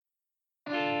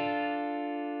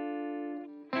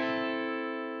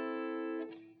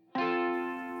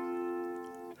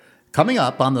Coming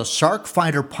up on the Sarc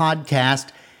Fighter podcast,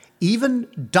 even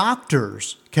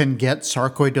doctors can get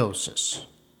sarcoidosis.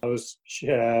 I was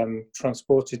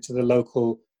transported to the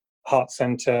local heart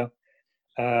centre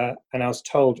and I was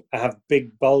told I have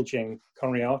big bulging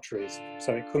coronary arteries,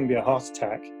 so it couldn't be a heart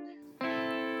attack.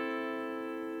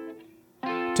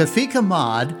 Tawfiq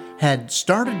Ahmad had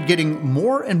started getting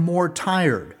more and more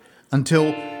tired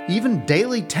until even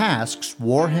daily tasks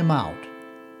wore him out.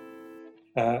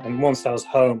 And once I was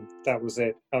home, that was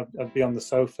it. I'd be on the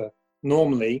sofa.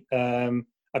 Normally,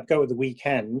 I'd go at the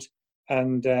weekend,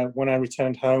 and when I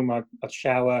returned home, I'd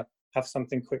shower, have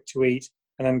something quick to eat,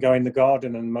 and then go in the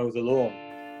garden and mow the lawn.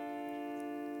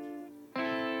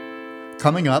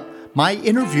 Coming up, my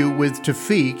interview with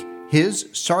Tawfiq, his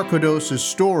sarcoidosis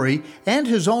story, and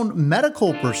his own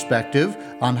medical perspective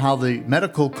on how the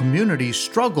medical community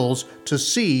struggles to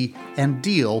see and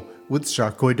deal with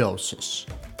sarcoidosis.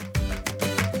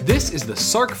 This is the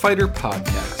Sarc Fighter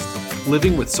podcast,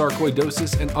 living with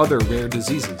sarcoidosis and other rare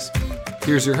diseases.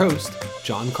 Here's your host,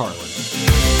 John Carlin.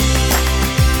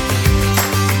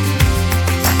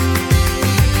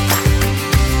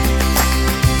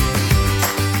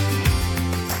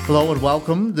 Hello and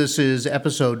welcome. This is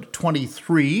episode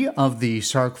 23 of the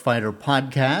Sarc Fighter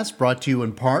podcast, brought to you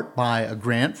in part by a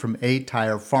grant from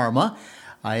aTyr Pharma.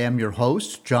 I am your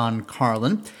host, John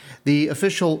Carlin. The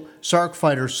official Sarc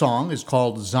Fighter song is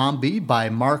called Zombie by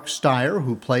Mark Steyer,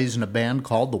 who plays in a band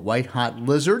called the White Hot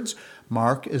Lizards.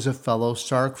 Mark is a fellow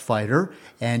Sarc fighter,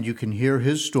 and you can hear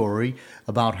his story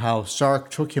about how Sarc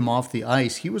took him off the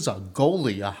ice. He was a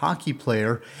goalie, a hockey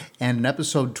player, and in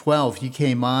episode 12, he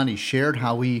came on, he shared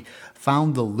how he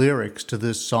found the lyrics to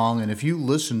this song, and if you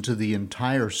listen to the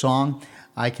entire song,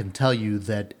 I can tell you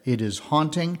that it is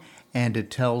haunting, and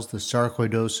it tells the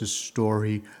sarcoidosis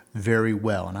story very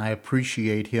well, and I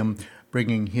appreciate him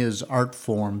bringing his art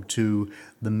form to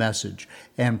the message.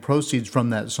 And proceeds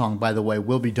from that song, by the way,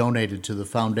 will be donated to the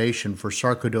Foundation for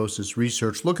Sarcoidosis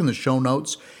Research. Look in the show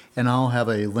notes, and I'll have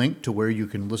a link to where you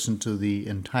can listen to the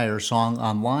entire song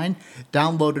online.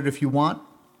 Download it if you want,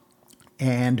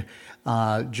 and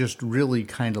just really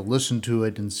kind of listen to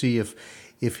it and see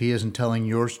if he isn't telling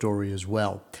your story as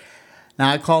well. Now,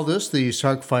 I call this the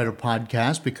Sarc Fighter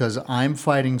podcast because I'm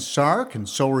fighting Sarc, and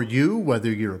so are you,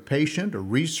 whether you're a patient, a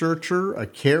researcher, a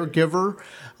caregiver,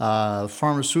 a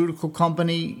pharmaceutical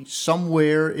company,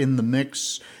 somewhere in the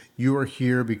mix, you are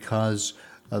here because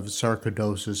of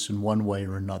sarcoidosis in one way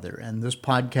or another. And this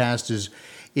podcast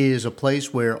is a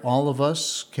place where all of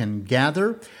us can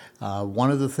gather. One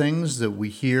of the things that we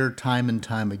hear time and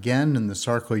time again in the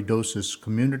sarcoidosis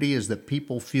community is that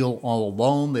people feel all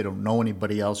alone. They don't know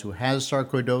anybody else who has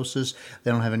sarcoidosis.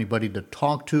 They don't have anybody to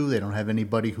talk to. They don't have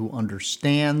anybody who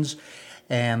understands.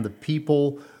 And the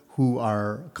people who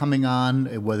are coming on,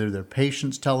 whether they're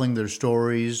patients telling their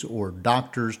stories or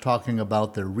doctors talking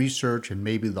about their research and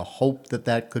maybe the hope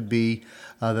that could be,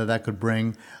 that could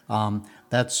bring,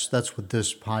 that's what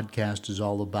this podcast is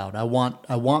all about. I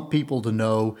want people to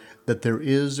know that there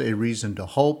is a reason to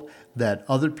hope, that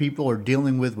other people are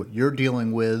dealing with what you're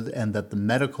dealing with, and that the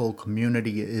medical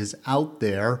community is out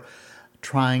there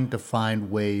trying to find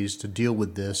ways to deal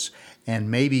with this. And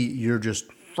maybe you're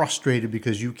just frustrated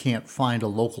because you can't find a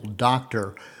local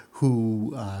doctor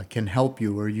who can help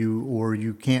you, or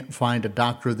you can't find a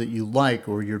doctor that you like,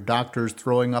 or your doctor's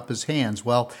throwing up his hands.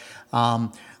 Well,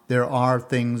 there are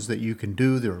things that you can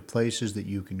do. There are places that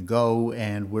you can go,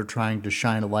 and we're trying to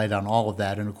shine a light on all of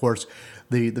that. And of course,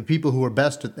 the people who are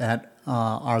best at that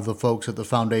are the folks at the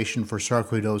Foundation for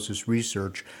Sarcoidosis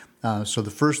Research. So the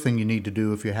first thing you need to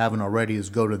do, if you haven't already, is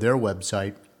go to their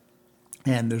website.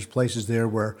 And there's places there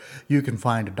where you can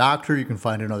find a doctor, you can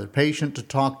find another patient to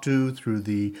talk to through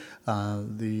the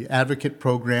advocate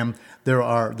program. There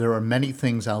are many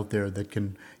things out there that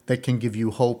can give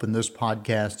you hope, and this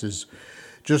podcast is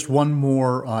just one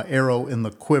more arrow in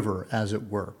the quiver, as it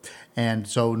were. And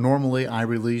so normally I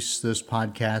release this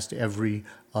podcast every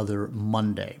other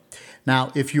Monday.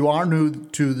 Now, if you are new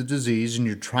to the disease and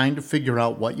you're trying to figure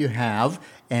out what you have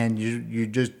and you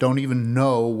just don't even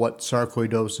know what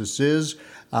sarcoidosis is,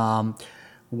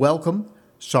 welcome.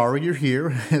 Sorry you're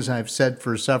here, as I've said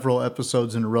for several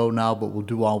episodes in a row now, but we'll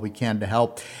do all we can to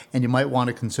help. And you might want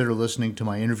to consider listening to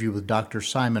my interview with Dr.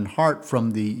 Simon Hart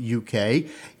from the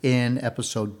UK in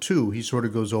episode 2. He sort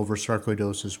of goes over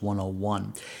sarcoidosis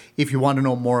 101. If you want to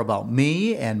know more about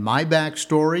me and my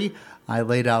backstory, I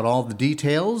laid out all the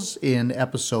details in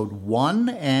episode 1,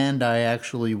 and I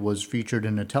actually was featured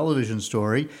in a television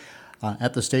story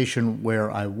at the station where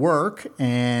I work,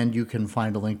 and you can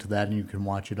find a link to that and you can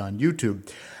watch it on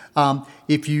YouTube.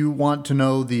 If you want to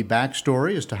know the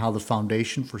backstory as to how the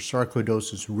Foundation for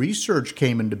Sarcoidosis Research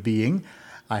came into being,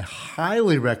 I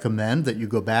highly recommend that you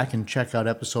go back and check out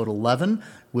episode 11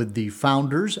 with the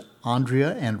founders,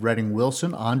 Andrea and Redding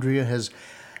Wilson. Andrea has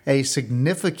a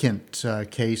significant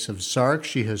case of SARC.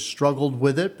 She has struggled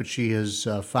with it, but she has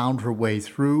found her way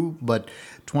through. But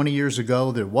 20 years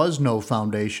ago, there was no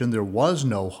foundation. There was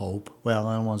no hope. Well,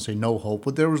 I don't want to say no hope,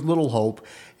 but there was little hope,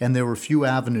 and there were few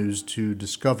avenues to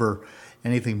discover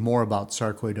anything more about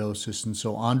sarcoidosis. And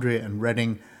so Andrea and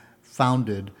Redding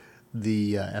founded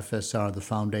the FSR, the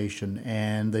foundation,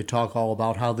 and they talk all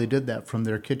about how they did that from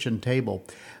their kitchen table,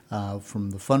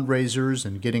 from the fundraisers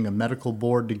and getting a medical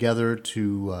board together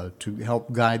to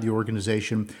help guide the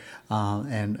organization,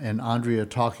 and Andrea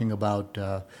talking about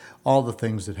all the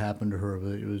things that happened to her.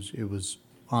 It was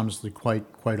honestly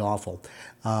quite awful,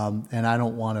 and I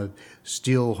don't want to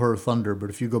steal her thunder, but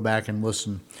if you go back and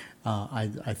listen,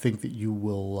 I think that you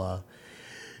will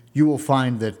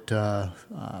find that.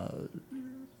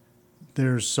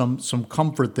 There's some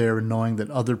comfort there in knowing that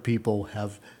other people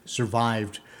have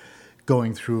survived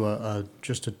going through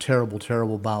just a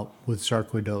terrible bout with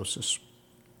sarcoidosis.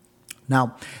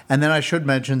 Now, and then I should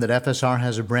mention that FSR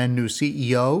has a brand new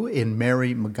CEO in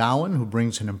Mary McGowan, who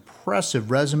brings an impressive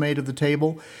resume to the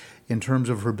table in terms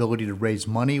of her ability to raise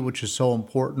money, which is so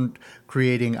important,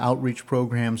 creating outreach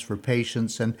programs for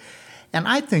patients, and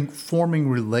I think forming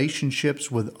relationships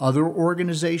with other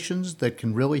organizations that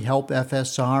can really help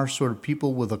FSR, sort of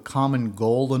people with a common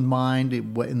goal in mind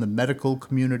in the medical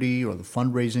community or the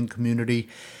fundraising community,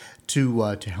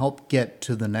 to help get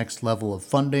to the next level of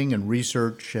funding and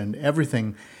research and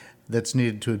everything that's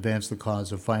needed to advance the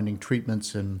cause of finding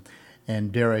treatments and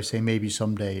dare I say, maybe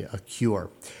someday a cure.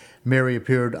 Mary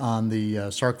appeared on the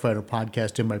SarcFighter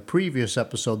podcast in my previous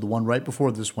episode, the one right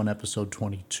before this one, episode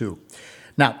 22.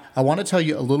 Now, I want to tell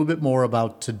you a little bit more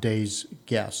about today's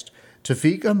guest.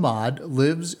 Tawfiq Ahmad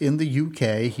lives in the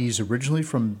UK. He's originally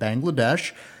from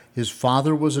Bangladesh. His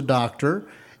father was a doctor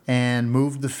and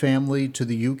moved the family to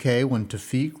the UK when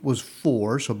Tawfiq was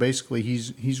 4. So basically,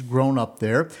 he's grown up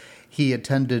there. He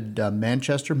attended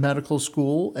Manchester Medical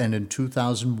School, and in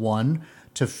 2001,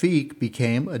 Tawfiq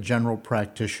became a general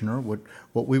practitioner,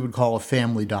 what we would call a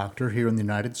family doctor here in the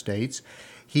United States.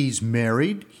 He's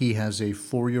married. He has a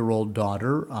 4-year-old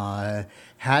daughter.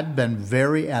 Had been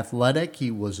very athletic. He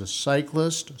was a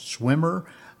cyclist, swimmer,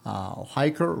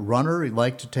 hiker, runner. He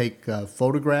liked to take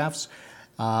photographs.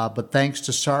 But thanks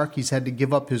to SARC, he's had to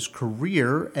give up his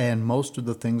career and most of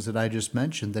the things that I just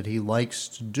mentioned that he likes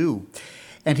to do.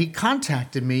 And he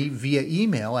contacted me via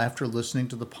email after listening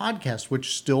to the podcast,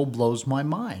 which still blows my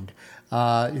mind.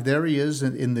 There he is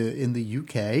in the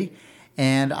UK.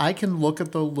 And I can look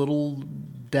at the little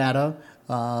data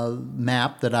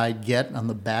map that I get on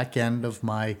the back end of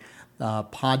my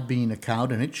Podbean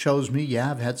account, and it shows me,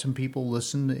 I've had some people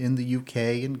listen in the UK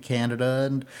and Canada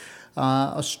and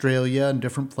Australia and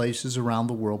different places around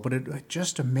the world. But it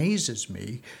just amazes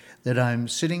me that I'm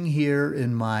sitting here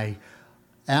in my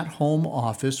at-home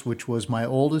office, which was my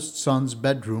oldest son's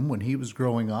bedroom when he was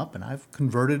growing up, and I've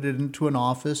converted it into an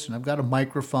office, and I've got a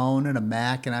microphone and a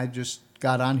Mac, and I just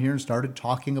got on here and started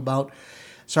talking about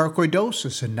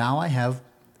sarcoidosis, and now I have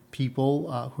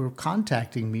people who are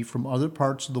contacting me from other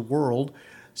parts of the world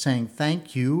saying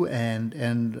thank you and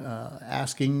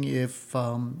asking if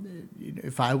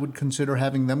I would consider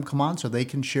having them come on so they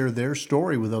can share their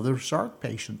story with other SARC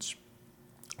patients.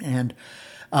 And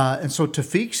so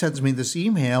Tawfiq sends me this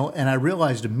email, and I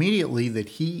realized immediately that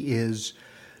he is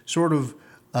sort of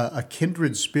a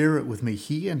kindred spirit with me.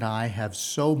 He and I have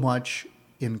so much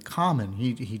in common.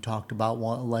 He talked about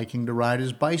liking to ride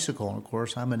his bicycle, and of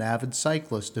course I'm an avid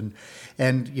cyclist,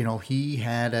 and you know, he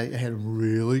had a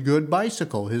really good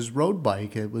bicycle, his road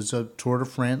bike. It was a Tour de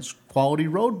France quality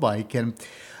road bike, and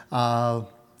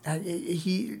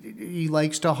he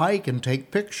likes to hike and take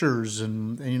pictures,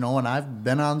 and you know, and I've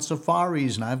been on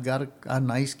safaris, and I've got a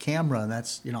nice camera, and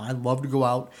that's, you know, I love to go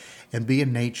out and be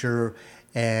in nature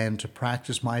and to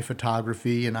practice my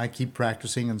photography, and I keep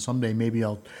practicing, and someday maybe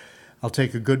I'll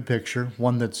take a good picture,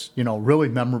 one that's, you know, really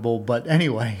memorable. But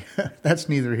anyway, that's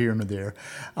neither here nor there.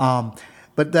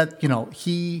 But that, you know,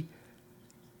 he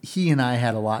and I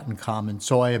had a lot in common.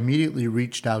 So I immediately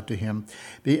reached out to him,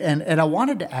 and I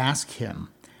wanted to ask him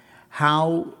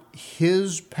how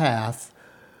his path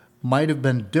might have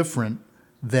been different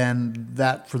than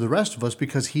that for the rest of us,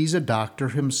 because he's a doctor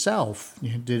himself.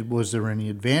 Was there any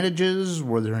advantages?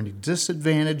 Were there any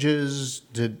disadvantages?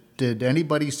 Did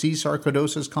anybody see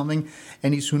sarcoidosis coming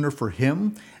any sooner for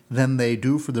him than they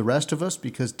do for the rest of us?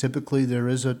 Because typically there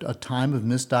is a time of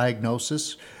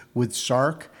misdiagnosis with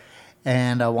SARC.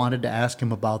 And I wanted to ask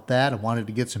him about that. I wanted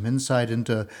to get some insight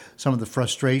into some of the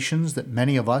frustrations that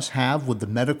many of us have with the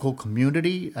medical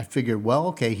community. I figured, well,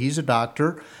 okay, he's a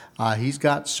doctor. He's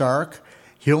got SARC.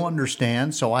 He'll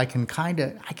understand. So I can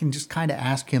just kind of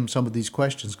ask him some of these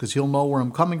questions because he'll know where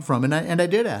I'm coming from. And I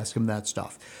did ask him that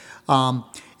stuff.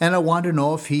 And I wanted to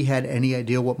know if he had any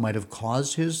idea what might have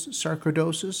caused his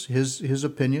sarcoidosis. His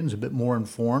opinion's a bit more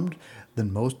informed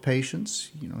than most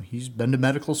patients. You know, he's been to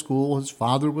medical school. His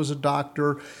father was a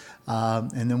doctor.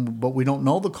 But we don't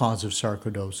know the cause of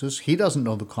sarcoidosis. He doesn't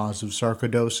know the cause of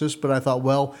sarcoidosis, but I thought,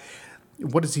 well,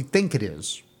 what does he think it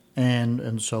is?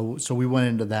 And so we went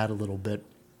into that a little bit.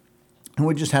 And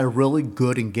we just had a really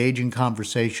good, engaging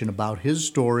conversation about his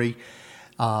story,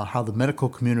 how the medical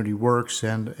community works,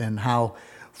 and how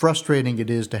frustrating it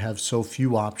is to have so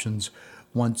few options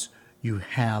once you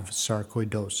have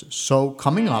sarcoidosis. So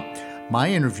coming up, my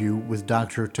interview with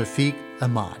Dr. Taufiq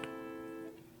Ahmad.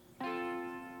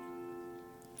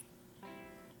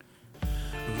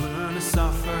 Learn to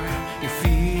suffer, you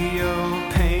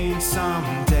feel pain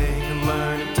someday. You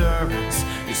learn endurance,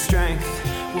 your strength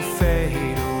will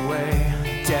fade away.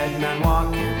 Dead man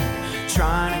walking,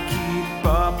 trying to keep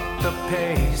up the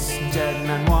pace. Dead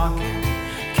man walking,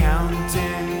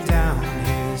 counting down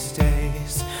his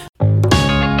days.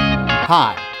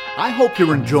 Hi, I hope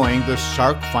you're enjoying the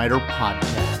Sarc Fighter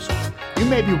podcast. You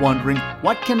may be wondering,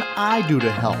 what can I do to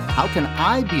help? How can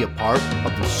I be a part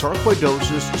of the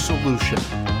sarcoidosis solution?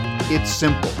 It's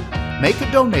simple. Make a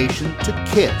donation to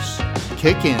KISS,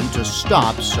 Kick In to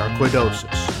Stop Sarcoidosis.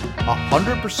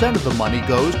 100% of the money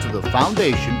goes to the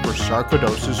Foundation for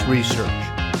Sarcoidosis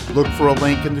Research. Look for a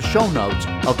link in the show notes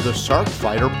of the Sarc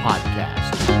Fighter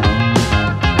podcast.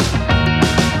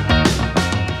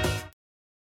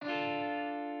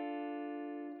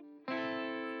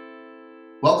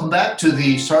 Welcome back to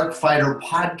the Sarc Fighter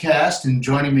podcast, and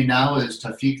joining me now is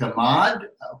Taufiq Ahmad,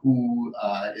 who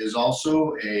is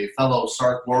also a fellow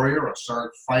Sarc warrior, a Sarc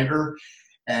fighter,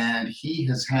 and he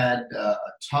has had a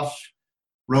tough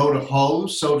road to hoe,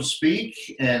 so to speak.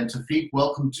 And Taufiq,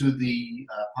 welcome to the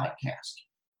podcast.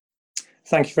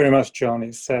 Thank you very much, John.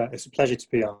 It's a pleasure to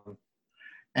be on.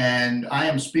 And I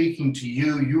am speaking to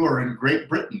you. You are in Great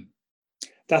Britain.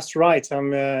 That's right.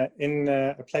 I'm in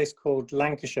a place called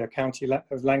Lancashire, County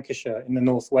of Lancashire in the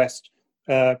northwest,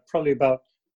 probably about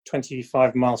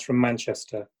 25 miles from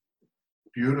Manchester.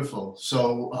 Beautiful.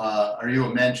 So are you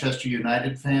a Manchester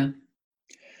United fan?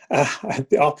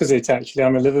 The opposite, actually.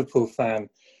 I'm a Liverpool fan.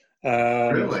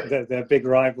 Really? They're big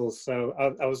rivals. So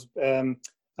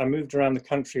I moved around the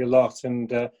country a lot,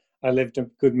 and I lived a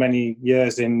good many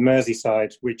years in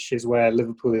Merseyside, which is where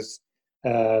Liverpool is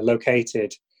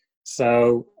located.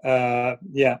 So,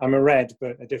 I'm a red,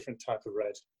 but a different type of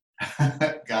red.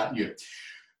 Got you.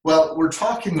 Well, we're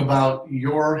talking about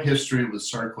your history with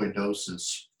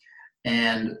sarcoidosis,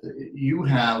 and you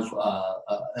have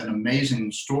an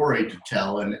amazing story to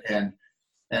tell. And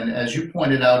as you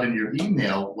pointed out in your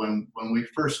email, when we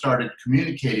first started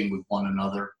communicating with one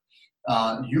another,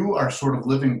 you are sort of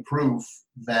living proof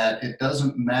that it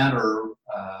doesn't matter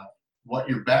what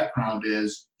your background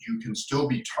is, you can still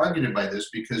be targeted by this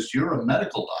because you're a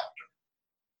medical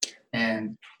doctor.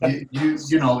 And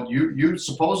you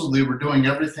supposedly were doing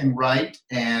everything right,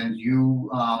 and your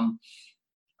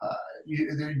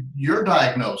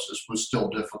diagnosis was still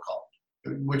difficult,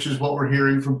 which is what we're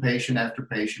hearing from patient after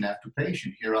patient after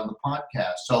patient here on the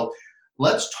podcast. So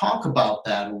let's talk about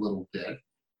that a little bit.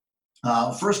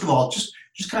 First of all, just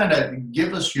kind of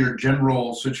give us your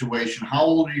general situation. How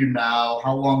old are you now?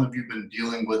 How long have you been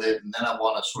dealing with it? And then I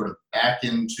want to sort of back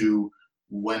into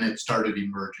when it started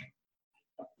emerging.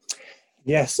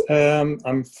 Yes,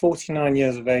 I'm 49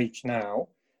 years of age now,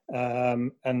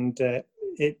 and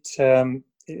it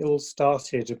all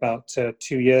started about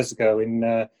 2 years ago in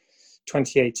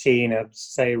 2018, I'd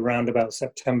say around about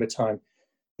September time.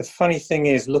 The funny thing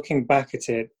is, looking back at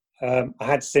it, I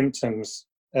had symptoms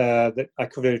that I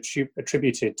could have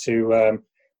attributed to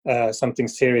something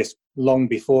serious long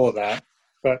before that,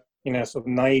 but sort of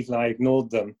naively I ignored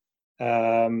them.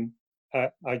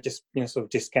 I just sort of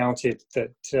discounted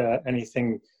that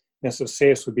anything sort of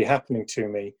serious would be happening to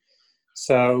me.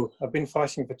 So I've been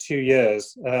fighting for 2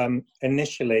 years.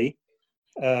 Initially,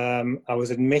 I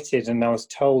was admitted and I was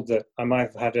told that I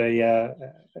might have had a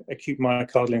acute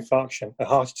myocardial infarction, a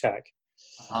heart attack.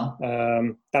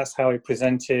 Uh-huh. That's how it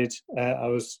presented. I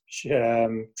was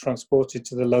transported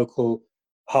to the local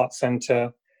heart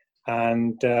center,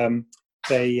 and I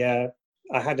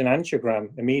had an angiogram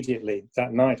immediately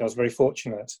that night. I was very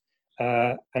fortunate.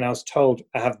 And I was told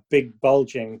I have big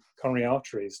bulging coronary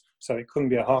arteries, so it couldn't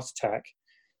be a heart attack.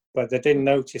 but they didn't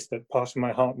notice that part of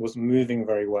my heart wasn't moving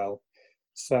very well.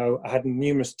 So I had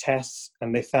numerous tests,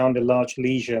 and they found a large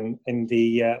lesion in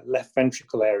the left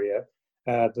ventricle area,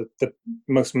 the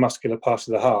most muscular part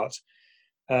of the heart.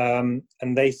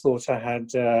 And they thought I had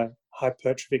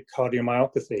hypertrophic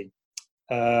cardiomyopathy.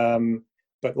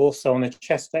 But also on a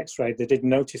chest X-ray, they did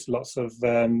notice lots of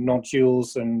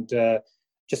nodules and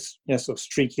just sort of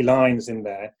streaky lines in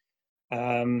there.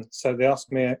 So they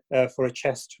asked me for a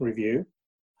chest review,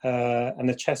 and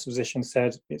the chest physician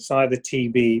said it's either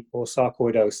TB or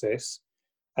sarcoidosis.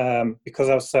 Because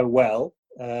I was so well,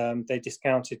 they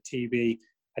discounted TB.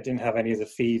 I didn't have any of the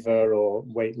fever or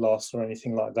weight loss or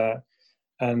anything like that.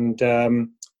 And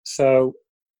so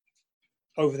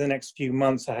over the next few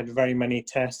months, I had very many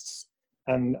tests,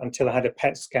 and until I had a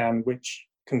PET scan, which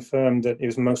confirmed that it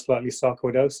was most likely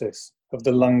sarcoidosis of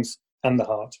the lungs and the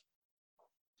heart.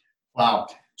 Wow.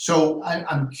 So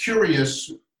I'm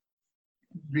curious,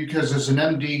 because as an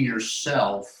MD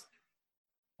yourself,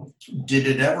 did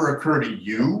it ever occur to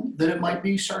you that it might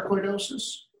be sarcoidosis?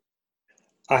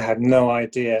 I had no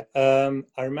idea.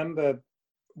 I remember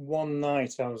one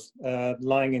night I was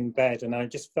lying in bed, and I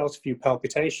just felt a few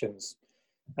palpitations.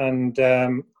 And I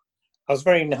was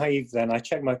very naive then. I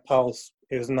checked my pulse.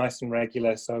 It was nice and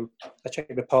regular. So I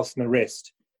checked the pulse in the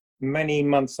wrist. Many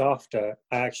months after,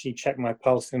 I actually checked my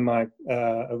pulse in my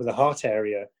over the heart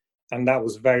area, and that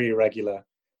was very irregular.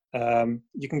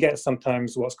 You can get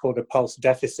sometimes what's called a pulse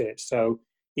deficit. So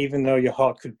even though your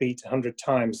heart could beat 100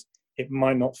 times, it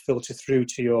might not filter through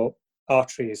to your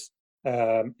arteries.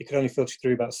 It could only filter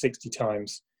through about 60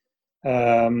 times.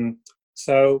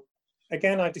 So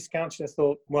again, I discounted. I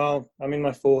thought, well, I'm in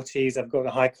my 40s. I've got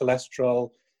a high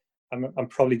cholesterol. I'm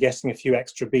probably getting a few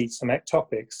extra beats, some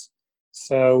ectopics.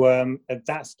 So at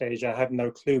that stage, I had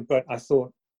no clue, but I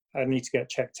thought I need to get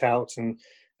checked out. And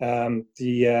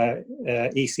the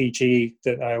ECG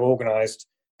that I organized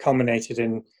culminated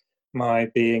in my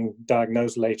being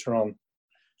diagnosed later on.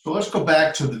 So let's go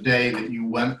back to the day that you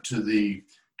went to the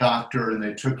doctor and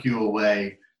they took you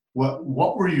away.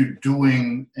 What were you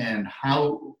doing, and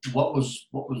what was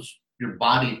your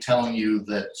body telling you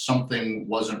that something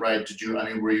wasn't right?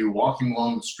 Were you walking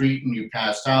along the street and you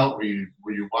passed out? Were you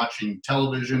watching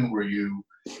television?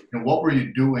 What were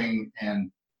you doing,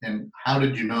 and how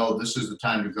did you know this is the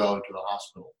time to go to the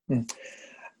hospital?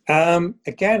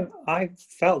 Again, I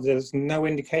felt there was no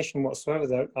indication whatsoever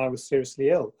that I was seriously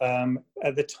ill.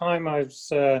 At the time I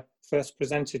was first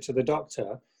presented to the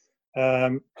doctor,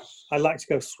 I like to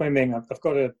go swimming. I've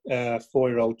got a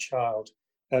 4-year-old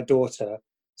daughter.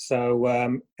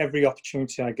 So every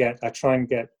opportunity I get, I try and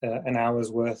get an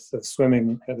hour's worth of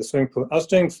swimming at the swimming pool. I was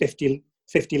doing 50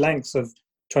 lengths of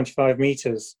 25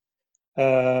 meters.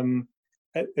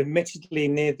 Admittedly,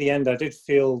 near the end, I did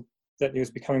feel that it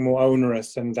was becoming more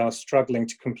onerous and I was struggling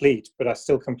to complete, but I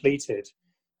still completed.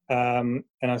 And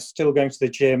I was still going to the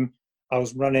gym. I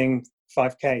was running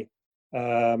 5K,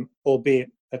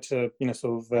 albeit at a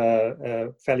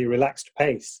fairly relaxed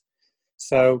pace.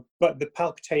 So, but the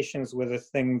palpitations were the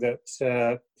thing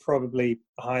that probably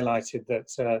highlighted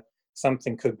that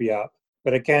something could be up.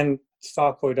 But again,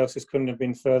 sarcoidosis couldn't have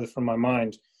been further from my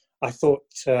mind. I thought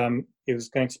it was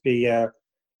going to be a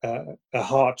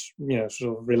heart,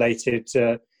 sort of related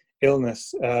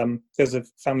illness. There's a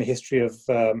family history of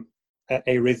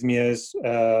arrhythmias,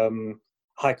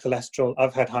 high cholesterol.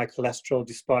 I've had high cholesterol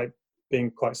despite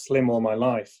being quite slim all my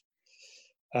life.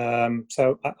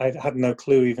 So I had no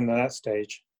clue even at that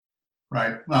stage.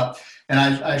 Right. Well, and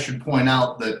I should point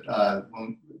out that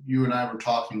when you and I were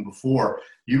talking before,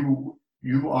 you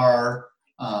are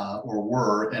or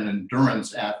were an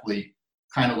endurance athlete,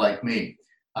 kind of like me.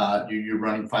 You're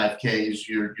running 5Ks.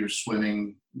 You're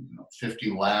swimming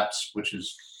 50 laps, which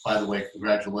is, by the way,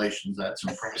 congratulations. That's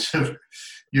impressive.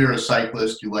 You're a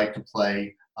cyclist. You like to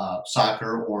play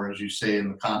soccer, or as you say in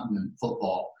the continent,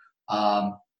 football.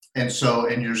 And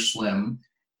you're slim.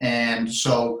 And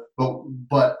so,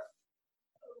 but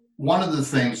one of the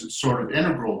things that's sort of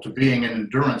integral to being an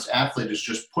endurance athlete is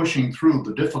just pushing through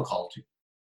the difficulty.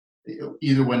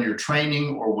 Either when you're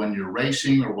training or when you're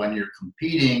racing or when you're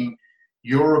competing,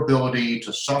 your ability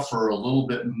to suffer a little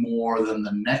bit more than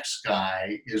the next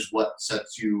guy is what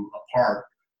sets you apart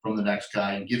from the next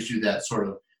guy and gives you that sort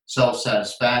of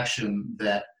self-satisfaction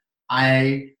that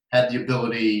I had the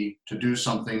ability to do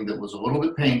something that was a little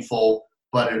bit painful,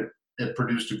 but it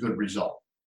produced a good result.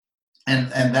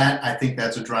 And that, I think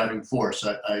that's a driving force.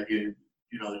 You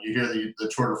hear the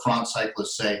Tour de France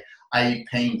cyclists say, I eat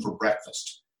pain for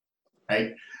breakfast,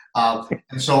 right?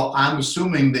 And so I'm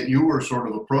assuming that you were sort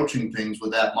of approaching things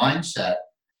with that mindset.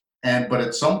 But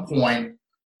at some point,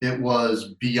 it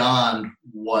was beyond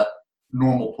what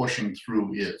normal pushing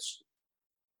through is.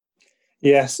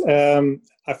 Yes,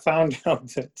 I found out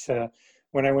that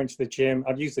when I went to the gym,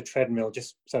 I'd use the treadmill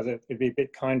just so that it'd be a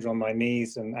bit kinder on my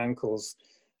knees and ankles.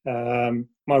 My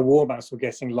warm-ups were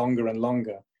getting longer and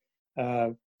longer,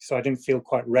 so I didn't feel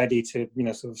quite ready to,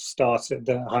 sort of start at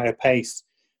the higher pace.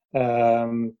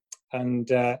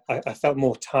 And I felt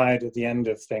more tired at the end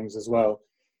of things as well.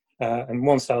 And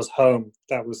once I was home,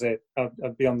 that was it.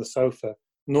 I'd be on the sofa.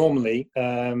 Normally,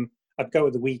 I'd go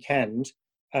at the weekend,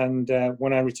 and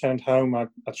when I returned home, I'd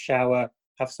shower,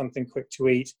 have something quick to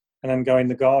eat, and then go in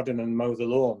the garden and mow the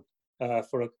lawn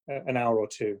for an hour or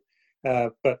two.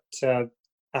 But I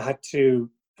had to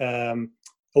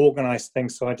organize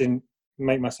things so I didn't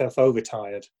make myself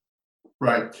overtired.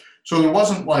 Right. So there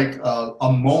wasn't like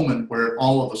a moment where it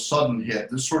all of a sudden hit.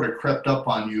 This sort of crept up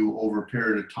on you over a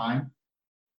period of time?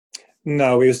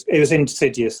 No, it was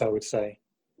insidious, I would say.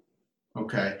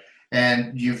 Okay.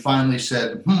 And you finally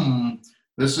said,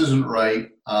 this isn't right.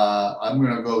 I'm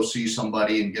going to go see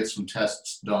somebody and get some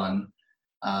tests done.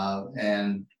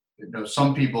 And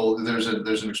some people, there's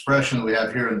an expression that we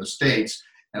have here in the States,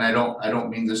 and I don't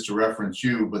mean this to reference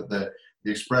you, but the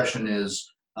expression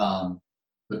is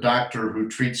the doctor who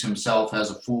treats himself as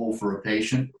a fool for a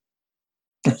patient.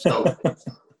 So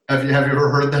have you ever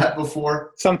heard that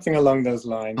before? Something along those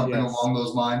lines. Something yes. along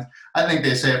those lines. I think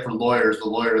they say it for lawyers. The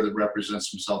lawyer that represents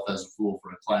himself as a fool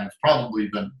for a client. It's probably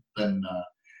been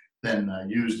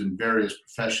used in various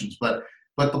professions. But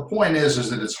the point is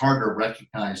that it's hard to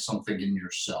recognize something in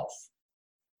yourself.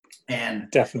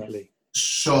 And definitely.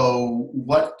 So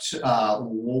what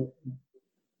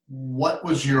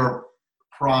was your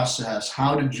process?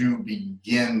 How did you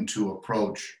begin to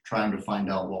approach trying to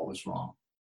find out what was wrong?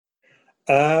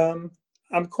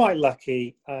 I'm quite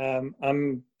lucky.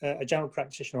 I'm a general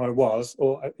practitioner,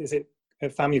 or is it a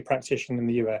family practitioner in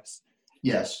the US?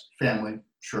 Yes, family,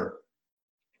 sure.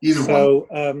 Either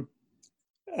one.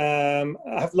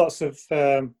 I have lots of,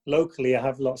 locally, I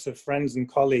have lots of friends and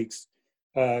colleagues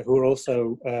who are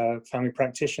also family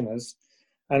practitioners.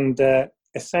 And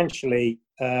essentially,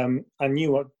 I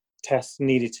knew what tests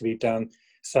needed to be done.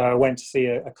 So I went to see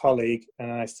a colleague,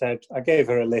 and I gave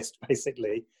her a list,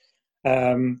 basically.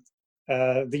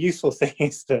 The useful thing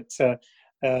is that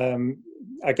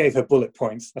I gave her bullet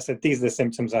points. I said, these are the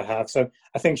symptoms I have. So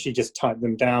I think she just typed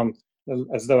them down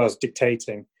as though I was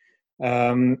dictating.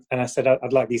 And I said,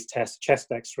 I'd like these tests: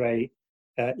 chest x-ray,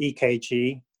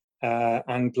 EKG,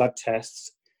 and blood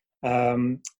tests.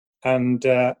 And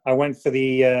I went for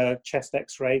the chest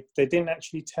x-ray. They didn't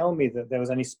actually tell me that there was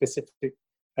any specific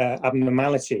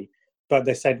abnormality, but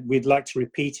they said, we'd like to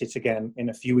repeat it again in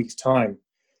a few weeks' time.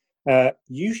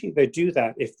 Usually they do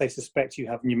that if they suspect you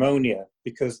have pneumonia,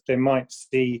 because they might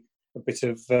see a bit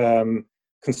of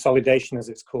consolidation, as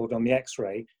it's called, on the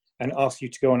x-ray, and ask you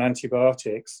to go on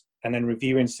antibiotics and then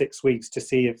review in 6 weeks to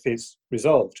see if it's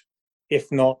resolved.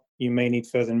 If not, you may need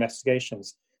further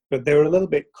investigations. But they were a little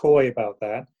bit coy about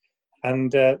that.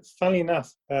 And funnily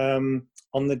enough,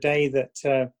 on the day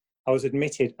that I was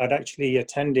admitted, I'd actually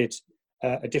attended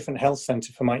a different health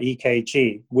centre for my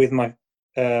EKG with my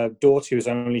daughter, who was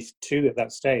only 2 at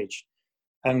that stage.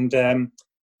 And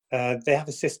they have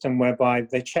a system whereby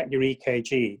they check your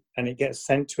EKG and it gets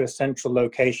sent to a central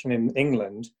location in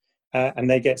England, and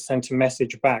they get sent a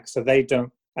message back. So they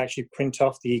don't actually print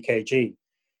off the EKG,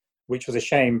 which was a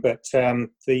shame. But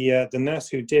the nurse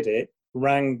who did it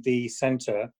rang the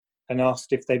centre and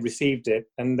asked if they'd received it.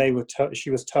 And she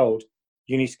was told,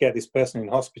 you need to get this person in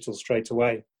hospital straight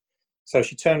away. So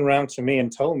she turned around to me and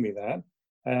told me that.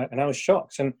 And I was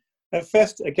shocked. And at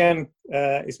first, again,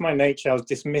 it's my nature. I was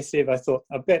dismissive. I thought,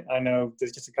 I bet I know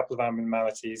there's just a couple of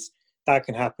abnormalities. That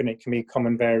can happen. It can be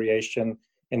common variation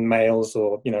in males,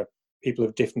 or, people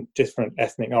of different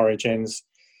ethnic origins.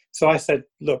 So I said,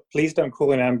 look, please don't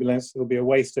call an ambulance. It'll be a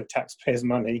waste of taxpayers'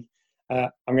 money. I'm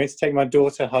going to take my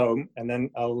daughter home, and then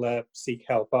I'll seek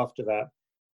help after that.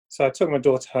 So I took my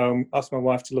daughter home, asked my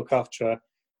wife to look after her,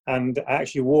 and I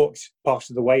actually walked part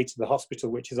of the way to the hospital,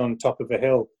 which is on top of a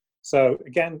hill. So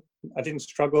again, I didn't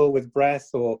struggle with breath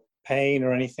or pain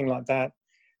or anything like that.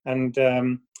 And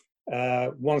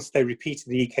once they repeated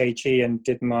the EKG and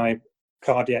did my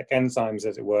cardiac enzymes,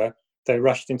 as it were, they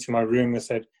rushed into my room and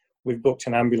said, we've booked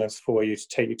an ambulance for you to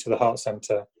take you to the heart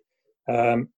centre.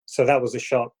 So that was a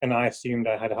shock, and I assumed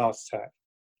I had a heart attack.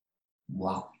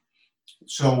 Wow.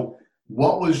 So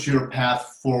what was your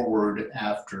path forward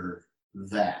after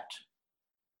that?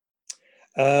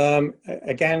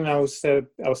 Again, I was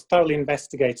thoroughly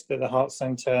investigated at the heart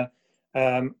centre.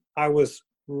 I was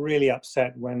really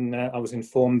upset when I was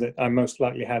informed that I most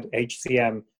likely had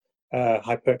HCM,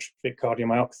 hypertrophic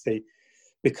cardiomyopathy,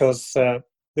 because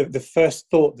the first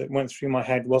thought that went through my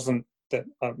head wasn't that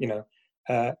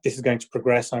this is going to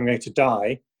progress, I'm going to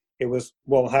die. It was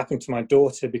what will happen to my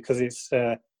daughter, because it's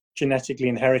genetically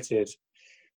inherited.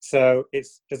 So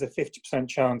there's a 50%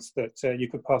 chance that you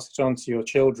could pass it on to your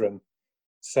children.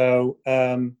 So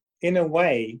in a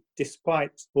way,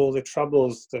 despite all the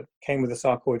troubles that came with the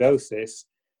sarcoidosis,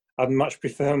 I'd much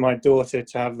prefer my daughter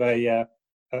to have a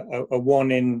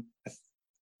 1 in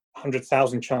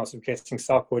 100,000 chance of getting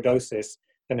sarcoidosis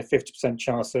than a 50%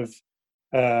 chance of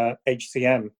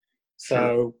HCM.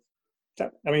 So, Sure.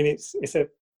 It's a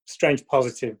strange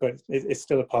positive, but it's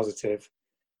still a positive.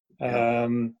 Yeah.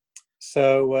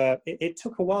 It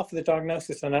took a while for the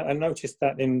diagnosis, and I noticed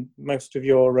that in most of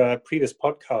your previous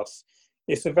podcasts.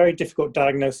 It's a very difficult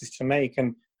diagnosis to make,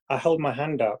 and I hold my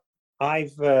hand up.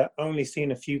 I've only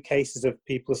seen a few cases of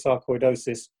people with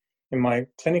sarcoidosis in my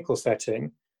clinical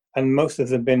setting, and most of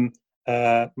them have been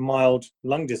mild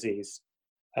lung disease.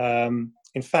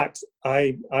 In fact,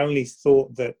 I only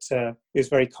thought that it was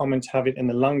very common to have it in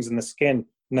the lungs and the skin,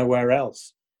 nowhere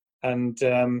else. And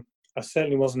I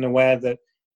certainly wasn't aware that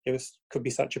could be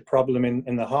such a problem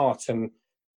in the heart. And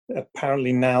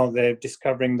apparently now they're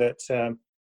discovering that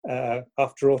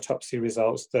after autopsy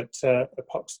results, that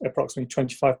approximately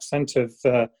 25% of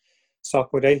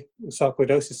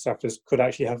sarcoidosis sufferers could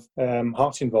actually have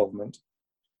heart involvement.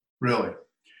 Really?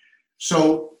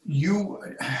 So you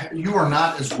are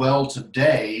not as well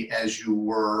today as you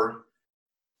were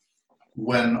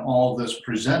when all this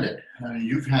presented.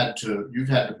 You've had to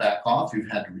back off.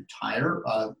 You've had to retire.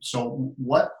 So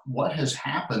what has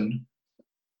happened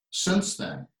since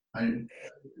then?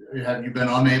 Have you been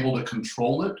unable to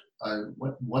control it?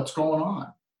 What's going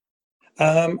on?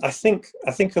 I think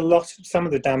some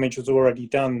of the damage was already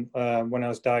done when I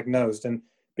was diagnosed, and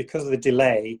because of the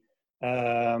delay,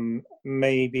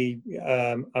 maybe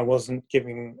I wasn't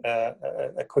giving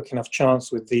a quick enough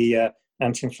chance with the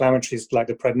anti-inflammatories like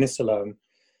the prednisolone.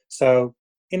 So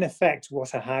in effect,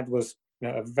 what I had was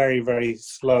a very, very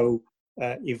slow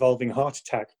evolving heart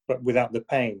attack, but without the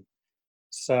pain.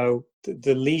 So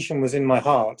the lesion was in my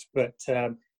heart, but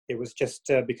it was just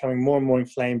becoming more and more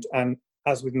inflamed. And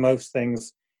as with most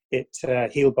things, it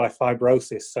healed by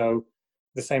fibrosis. So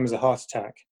the same as a heart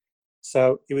attack.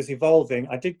 So it was evolving.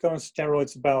 I did go on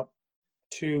steroids about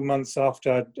 2 months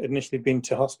after I'd initially been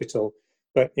to hospital,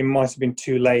 but it might have been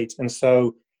too late. And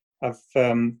so I've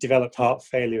developed heart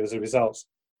failure as a result.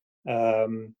 I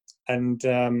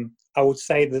would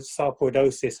say that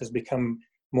sarcoidosis has become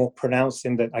more pronounced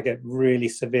in that I get really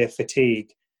severe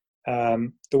fatigue.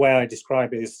 The way I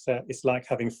describe it is it's like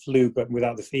having flu, but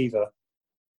without the fever.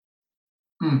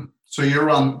 So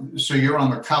you're on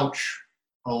the couch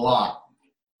a lot.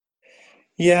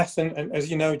 Yes, and as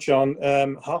you know, John,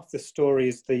 half the story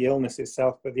is the illness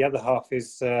itself, but the other half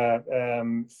is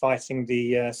fighting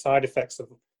the side effects of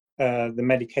the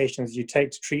medications you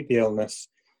take to treat the illness.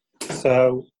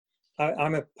 So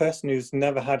I'm a person who's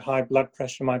never had high blood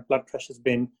pressure. My blood pressure's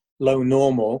been low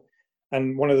normal.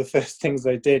 And one of the first things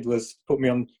they did was put me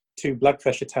on 2 blood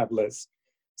pressure tablets.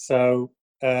 So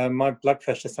my blood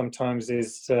pressure sometimes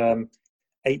is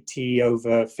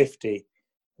 80/50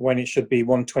 when it should be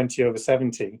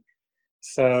 120/70.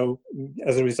 So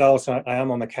as a result, I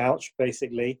am on the couch,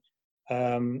 basically.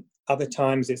 Other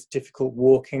times it's difficult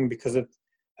walking because of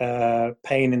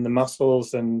pain in the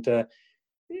muscles, and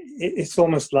it's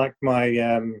almost like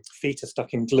my feet are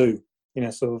stuck in glue,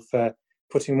 sort of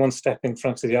putting one step in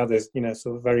front of the others,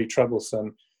 sort of very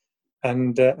troublesome.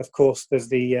 And of course, there's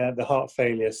the heart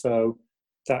failure. So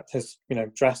that has,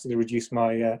 drastically reduced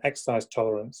my exercise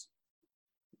tolerance.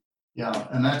 Yeah,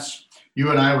 and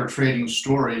you and I were trading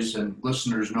stories, and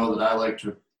listeners know that I like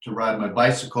to ride my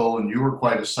bicycle, and you were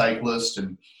quite a cyclist,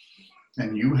 and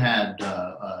you had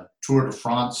a Tour de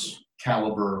France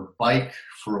caliber bike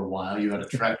for a while. You had a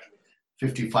Trek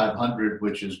 5500,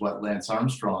 which is what Lance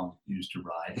Armstrong used to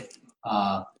ride,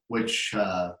 which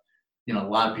a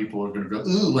lot of people are going to go,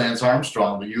 ooh, Lance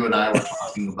Armstrong, but you and I were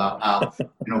talking about how,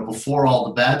 before all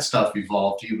the bad stuff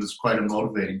evolved, he was quite a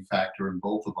motivating factor in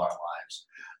both of our lives.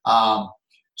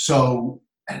 So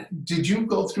did you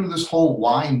go through this whole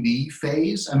why me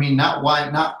phase? I mean,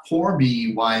 not poor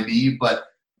me, why me, but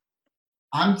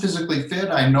I'm physically fit.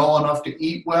 I know enough to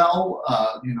eat well,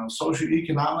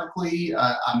 socioeconomically,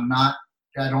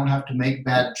 I don't have to make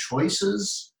bad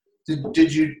choices.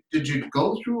 Did you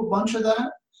go through a bunch of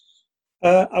that?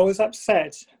 I was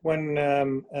upset when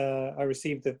I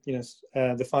received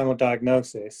the final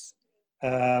diagnosis.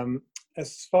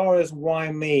 As far as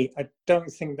why me, I don't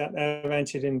think that ever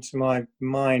entered into my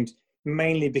mind,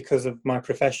 mainly because of my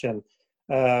profession.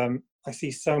 I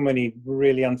see so many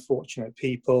really unfortunate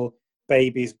people,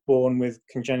 babies born with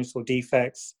congenital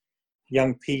defects,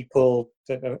 young people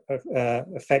that are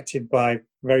affected by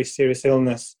very serious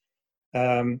illness.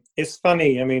 It's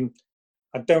funny. I mean,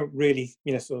 I don't really,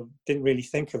 didn't really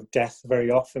think of death very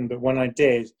often, but when I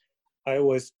did, I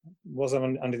always was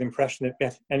under the impression that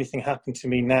if anything happened to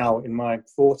me now in my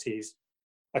 40s,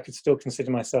 I could still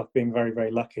consider myself being very, very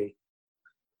lucky.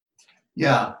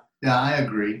 Yeah, I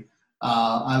agree.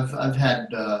 I've had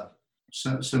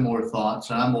similar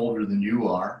thoughts, and I'm older than you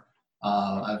are.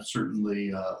 I've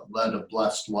certainly led a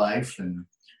blessed life, and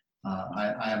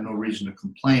I have no reason to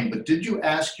complain. But did you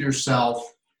ask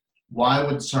yourself, why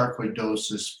would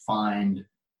sarcoidosis find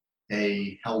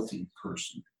a healthy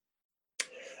person?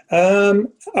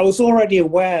 I was already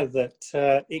aware that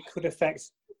it could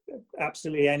affect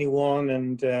absolutely anyone,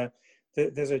 and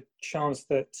there's a chance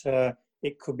that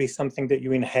it could be something that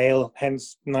you inhale.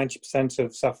 Hence, 90%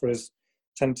 of sufferers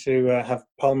tend to have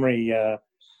pulmonary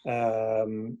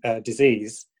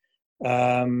disease.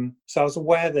 So I was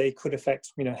aware that it could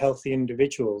affect, healthy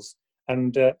individuals.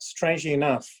 And strangely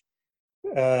enough,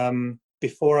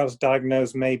 before I was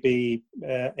diagnosed, maybe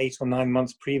 8 or 9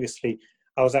 months previously,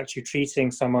 I was actually treating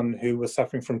someone who was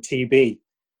suffering from TB.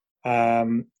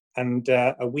 And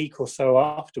a week or so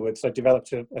afterwards, I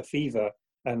developed a fever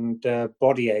and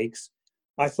body aches.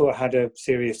 I thought I had a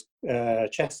serious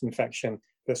chest infection,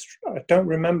 but I don't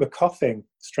remember coughing,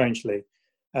 strangely.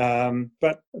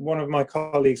 But one of my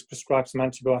colleagues prescribed some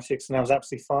antibiotics, and I was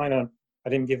absolutely fine. I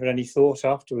didn't give it any thought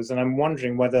afterwards. And I'm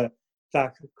wondering whether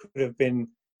that could have been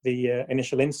the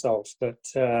initial insult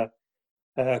that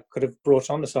could have brought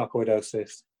on the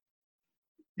sarcoidosis.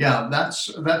 Yeah, that's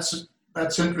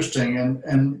interesting,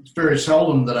 and it's very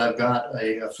seldom that I've got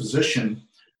a physician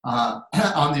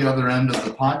on the other end of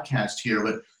the podcast here,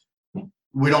 but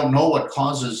we don't know what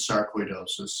causes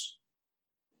sarcoidosis.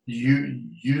 You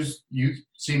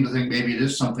seem to think maybe it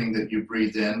is something that you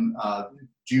breathe in.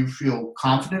 Do you feel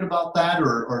confident about that,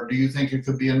 or do you think it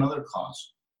could be another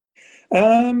cause?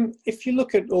 If you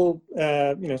look at all,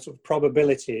 sort of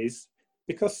probabilities,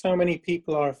 because so many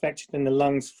people are affected in the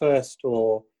lungs first,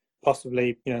 or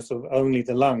possibly, sort of only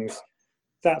the lungs,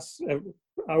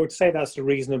 I would say that's a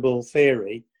reasonable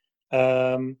theory.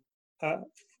 I'm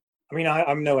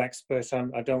no expert.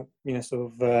 I don't,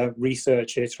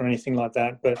 research it or anything like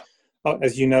that. But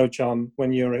as you know, John,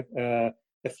 when you're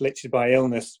afflicted by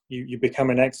illness, you become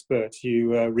an expert.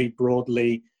 You read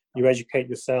broadly, you educate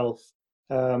yourself.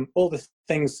 All the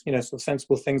things, sort of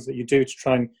sensible things that you do to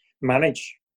try and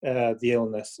manage the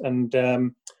illness. And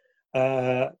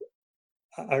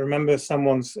I remember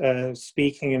someone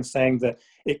speaking and saying that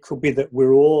it could be that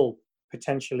we're all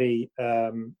potentially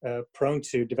prone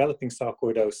to developing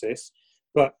sarcoidosis,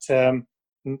 but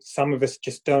some of us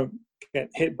just don't get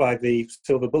hit by the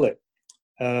silver bullet.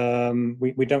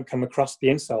 We don't come across the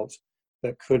insult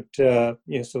that could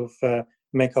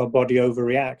make our body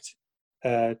overreact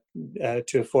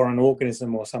to a foreign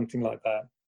organism or something like that.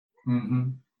 Mm-hmm.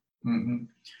 Mm-hmm.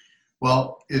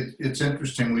 Well, it's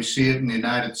interesting. We see it in the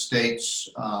United States,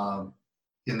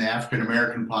 in the African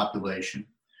American population,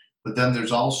 but then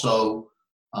there's also,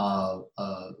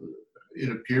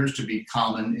 it appears to be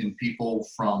common in people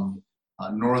from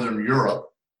Northern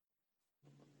Europe,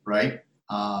 right?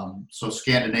 So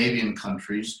Scandinavian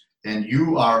countries, and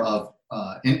you are of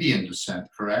Indian descent,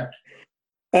 correct?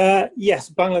 Yes,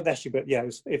 Bangladeshi, but yeah,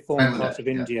 it formed part of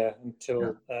India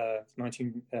until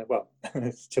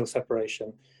till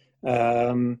separation.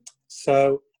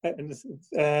 So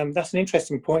that's an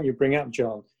interesting point you bring up,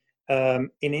 John. In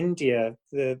India,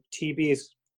 the TB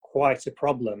is quite a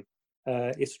problem.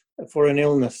 It's for an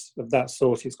illness of that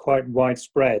sort. It's quite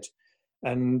widespread,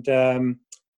 and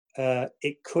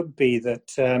it could be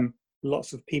that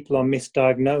lots of people are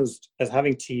misdiagnosed as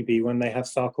having TB when they have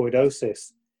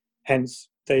sarcoidosis. Hence,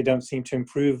 they don't seem to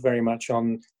improve very much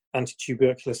on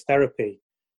antituberculous therapy.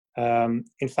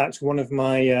 In fact, one of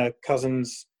my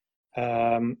cousins'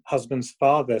 husband's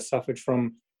father suffered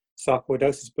from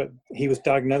sarcoidosis, but he was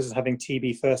diagnosed as having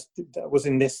TB first. That was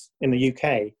in the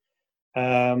UK,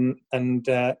 and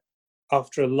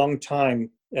after a long time,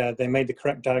 they made the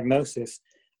correct diagnosis,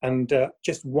 and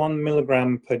just 1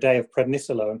 milligram per day of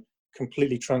prednisolone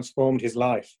completely transformed his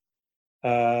life.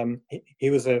 He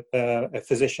was a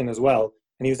physician as well,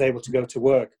 and he was able to go to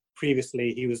work.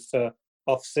 Previously, he was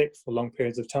off sick for long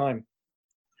periods of time.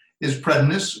 Is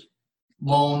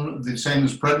prednisolone the same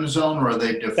as prednisone, or are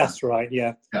they different? That's right,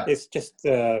 yeah. It's just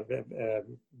the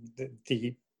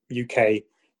UK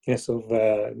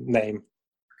name.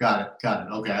 Got it.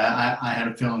 Okay, I had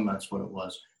a feeling that's what it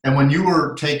was. And when you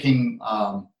were taking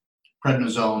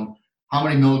prednisone, How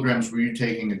many milligrams were you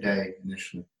taking a day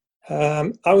initially?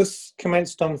 I was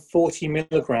commenced on 40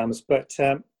 milligrams, but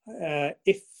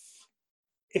if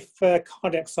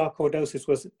cardiac sarcoidosis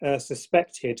was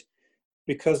suspected,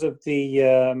 because of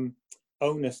the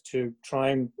onus to try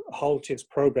and halt its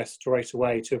progress straight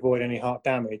away to avoid any heart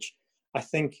damage, I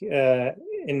think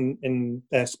in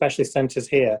specialist centres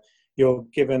here, you're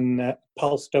given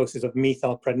pulse doses of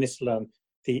methylprednisolone,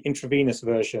 the intravenous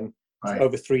version, Right.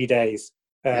 over 3 days,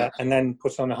 Yes. and then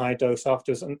put on a high dose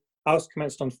afterwards. And I was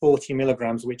commenced on 40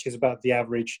 milligrams, which is about the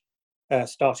average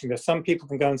starting dose. Some people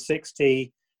can go on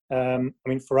 60. I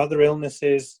mean, for other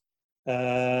illnesses,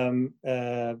 I've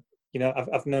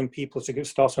known people to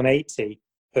start on 80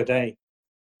 per day.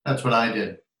 That's what I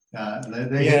did.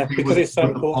 They Yeah, hit me because it's so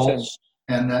with the important. pulse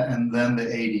and then the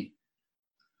 80.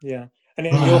 Yeah, and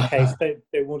in your case,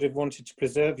 they would have wanted to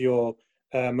preserve your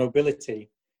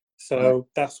mobility, so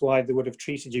that's why they would have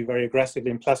treated you very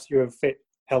aggressively. And plus, you're a fit,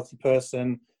 healthy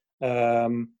person.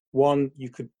 One, you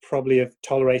could probably have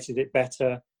tolerated it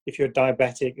better. If you're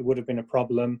diabetic, it would have been a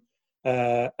problem.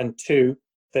 And two,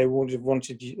 they would have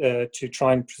wanted you to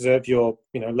try and preserve your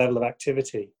level of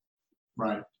activity.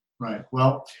 Right.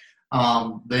 Well,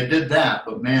 they did that,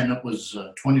 but man, it was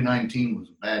 2019 was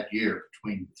a bad year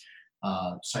between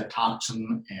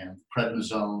Cytoxan and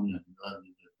prednisone.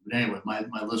 But anyway,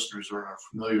 my listeners are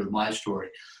familiar with my story.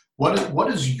 What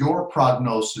is your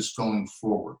prognosis going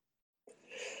forward?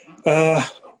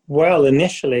 Well,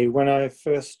 initially, when I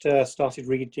first started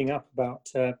reading up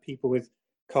about people with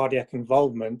cardiac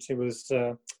involvement, it was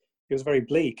very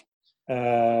bleak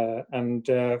and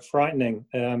frightening.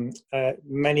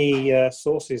 Many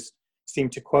sources seem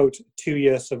to quote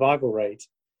 2-year survival rate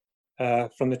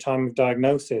from the time of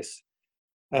diagnosis.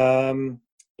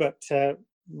 But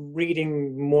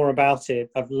reading more about it,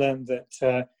 I've learned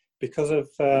that because of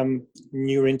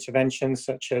newer interventions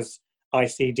such as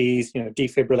ICDs,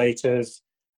 defibrillators,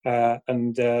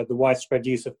 and the widespread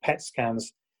use of PET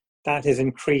scans, that has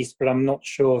increased, but I'm not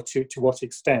sure to what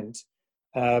extent.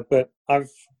 But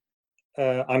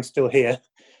I'm still here.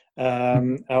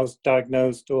 I was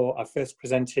diagnosed, or I first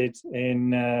presented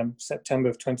in September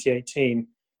of 2018.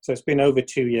 So it's been over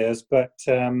 2 years, but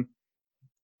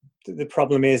the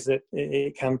problem is that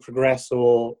it can progress,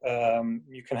 or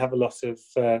you can have a lot of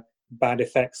bad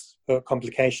effects or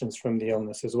complications from the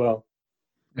illness as well.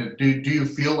 Do you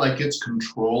feel like it's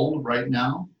controlled right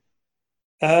now?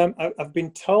 I've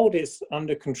been told it's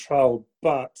under control,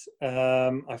 but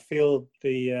I feel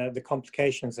the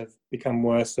complications have become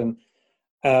worse. And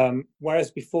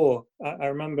whereas before, I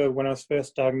remember when I was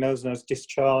first diagnosed and I was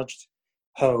discharged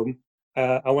home,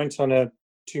 I went on a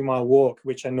 2-mile walk,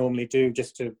 which I normally do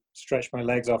just to stretch my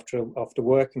legs after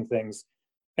work and things,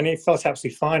 and it felt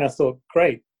absolutely fine. I thought,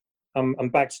 great, I'm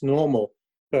back to normal.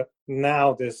 But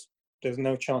now there's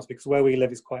no chance, because where we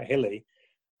live is quite hilly.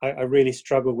 I really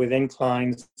struggle with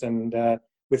inclines, and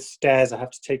with stairs I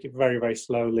have to take it very, very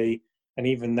slowly, and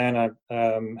even then I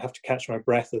have to catch my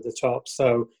breath at the top.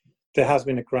 So there has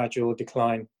been a gradual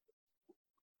decline.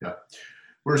 Yeah.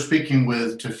 We're speaking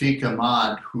with Tawfiq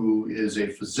Ahmad, who is a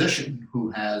physician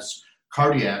who has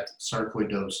cardiac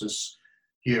sarcoidosis,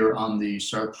 here on the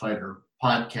SarcFighter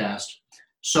podcast.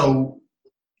 So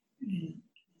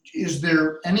is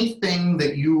there anything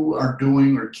that you are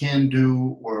doing or can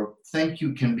do or think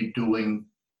you can be doing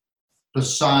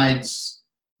besides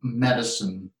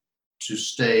medicine to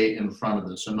stay in front of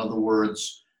this? In other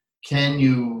words, can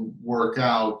you work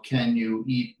out? Can you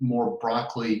eat more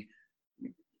broccoli?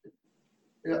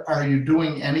 Are you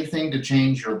doing anything to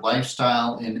change your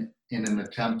lifestyle in an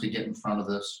attempt to get in front of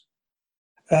this?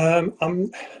 I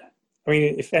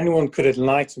mean, if anyone could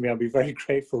enlighten me, I'd be very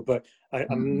grateful, but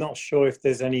I'm not sure if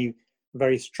there's any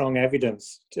very strong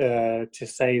evidence to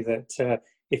say that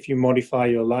if you modify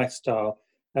your lifestyle,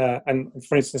 and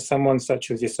for instance, someone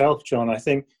such as yourself, John, I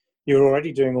think you're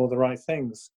already doing all the right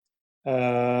things.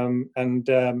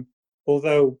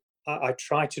 Although I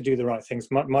tried to do the right things,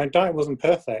 my diet wasn't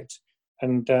perfect,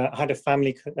 and I had a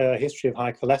family history of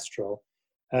high cholesterol.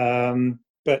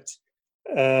 But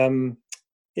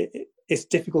it's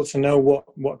difficult to know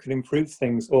what could improve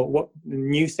things, or what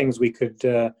new things we could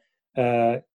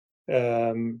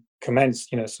commence,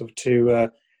 sort of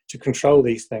to control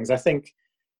these things. I think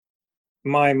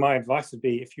my advice would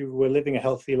be, if you were living a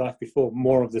healthy life before,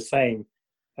 more of the same,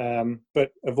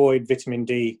 but avoid vitamin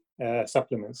D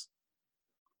supplements.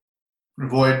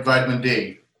 Avoid vitamin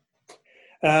D.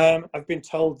 I've been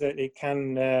told that it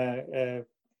can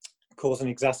cause an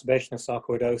exacerbation of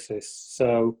sarcoidosis.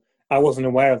 So I wasn't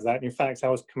aware of that. In fact, I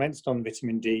was commenced on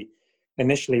vitamin D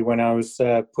initially when I was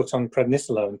put on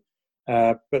prednisolone,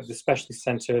 but the specialist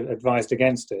centre advised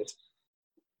against it.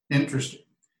 Interesting.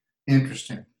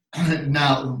 Interesting.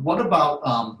 Now, what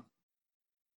about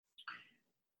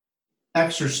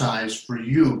exercise for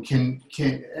you? Can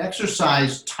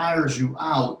exercise tires you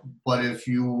out, but if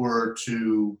you were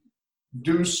to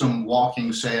do some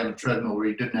walking, say on a treadmill where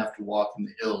you didn't have to walk in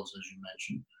the hills, as you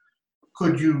mentioned,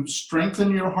 could you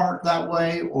strengthen your heart that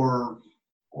way, or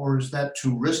is that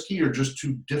too risky or just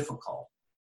too difficult?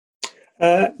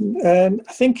 I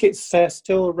think it's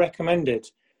still recommended.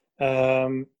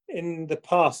 In the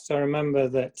past, I remember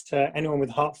that anyone with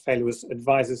heart failure was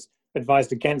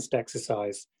advised against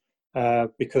exercise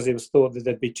because it was thought that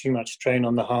there'd be too much strain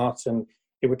on the heart and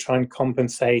it would try and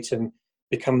compensate and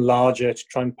become larger to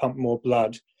try and pump more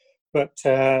blood. But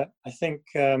I think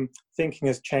thinking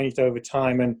has changed over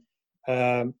time,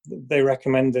 and they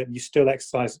recommend that you still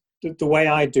exercise. The way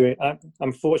I do it,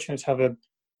 I'm fortunate to have a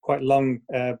quite long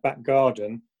back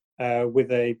garden with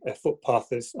a footpath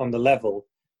that's on the level.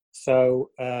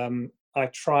 So I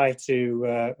try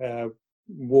to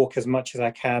walk as much as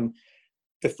I can.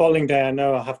 The following day, I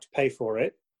know I'll have to pay for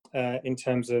it in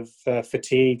terms of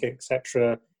fatigue,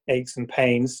 etc., aches and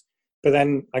pains. But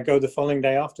then I go the following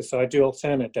day after. So I do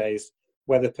alternate days,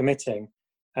 weather permitting.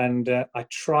 And I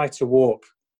try to walk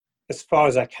as far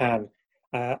as I can.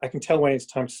 I can tell when it's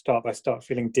time to stop. I start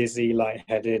feeling dizzy,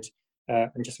 lightheaded,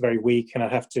 and just very weak. And I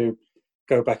have to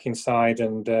go back inside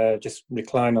and just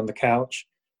recline on the couch.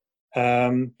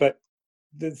 But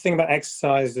the thing about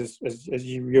exercise is, as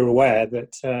you're aware,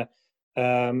 that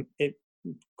it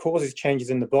causes changes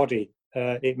in the body.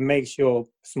 It makes your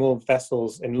small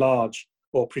vessels enlarge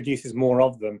or produces more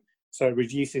of them. So it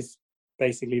reduces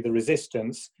basically the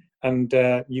resistance, and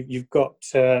you've got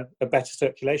a better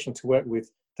circulation to work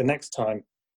with the next time.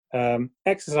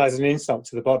 Exercise is an insult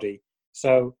to the body,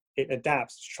 so it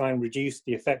adapts to try and reduce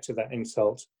the effect of that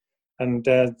insult. And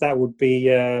that would be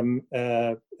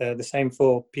the same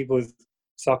for people with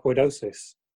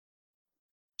sarcoidosis.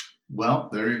 Well,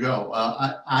 there you go.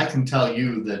 I can tell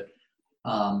you that,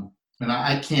 and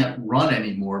I can't run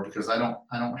anymore because I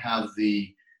don't have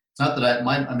the. It's not that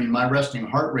my resting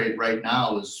heart rate right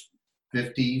now is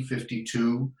 50,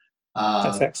 52.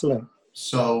 That's excellent.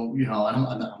 So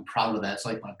I'm proud of that. It's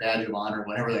like my badge of honor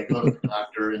whenever I go to the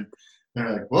doctor and they're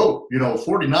like, "Whoa,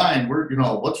 49.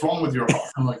 What's wrong with your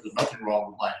heart?" I'm like, "There's nothing wrong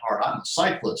with my heart. I'm a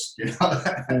cyclist."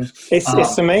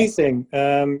 It's amazing.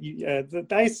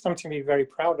 That is something to be very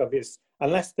proud of. Is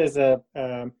unless there's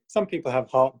some people have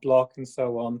heart block and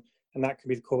so on, and that could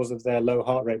be the cause of their low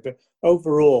heart rate. But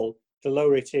overall, the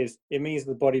lower it is, it means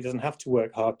the body doesn't have to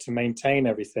work hard to maintain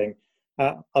everything.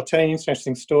 I'll tell you an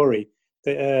interesting story.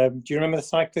 Do you remember the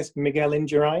cyclist Miguel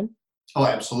Indurain? Oh,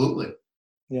 absolutely.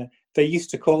 Yeah. They used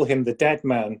to call him the dead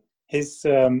man. His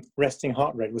resting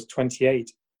heart rate was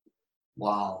 28.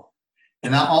 Wow.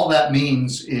 And all that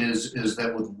means is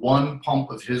that with one pump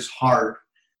of his heart,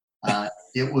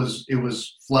 it was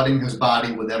flooding his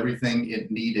body with everything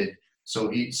it needed. So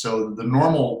the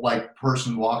normal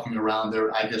person walking around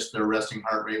there, I guess their resting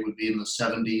heart rate would be in the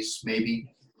 70s, maybe,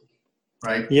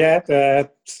 right? Yeah,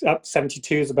 up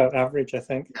 72 is about average, I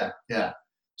think. Yeah.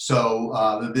 So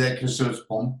because it's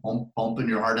pump, pump, pump, and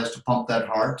your heart has to pump that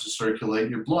hard to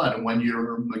circulate your blood. And when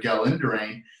you're Miguel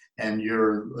Indurain and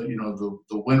you're the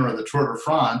winner of the Tour de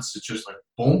France, it's just like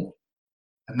boom,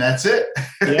 and that's it.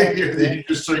 Yeah, you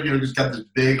just got this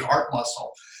big heart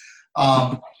muscle.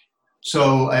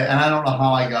 So, and I don't know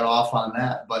how I got off on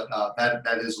that, but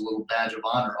that is a little badge of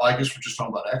honor. I guess we're just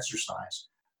talking about exercise.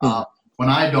 When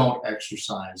I don't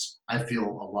exercise, I feel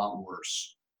a lot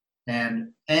worse.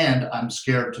 And I'm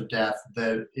scared to death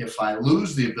that if I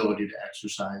lose the ability to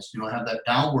exercise, have that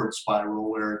downward spiral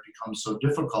where it becomes so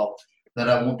difficult that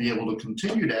I won't be able to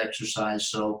continue to exercise.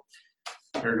 So,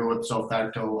 ergo ipso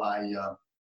facto, I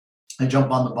jump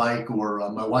on the bike, or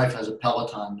my wife has a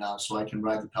Peloton now, so I can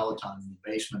ride the Peloton in the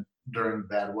basement during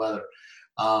bad weather.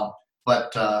 So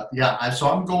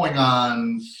I'm going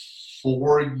on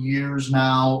 4 years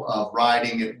now of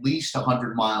riding at least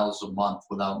 100 miles a month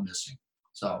without missing.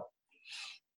 So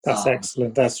that's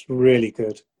excellent. That's really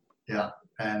good. Yeah.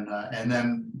 And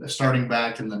then starting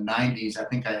back in the 90s, I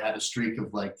think I had a streak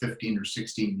of 15 or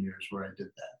 16 years where I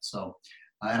did that. So,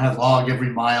 and I log every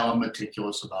mile. I'm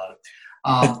meticulous about it.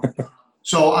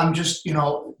 So I'm just,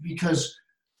 because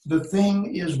the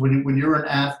thing is when you're an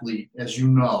athlete, as you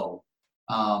know,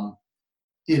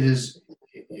 it's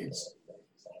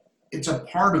a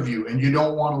part of you and you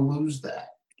don't want to lose that.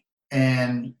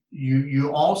 And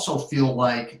you also feel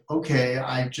like, okay,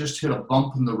 I just hit a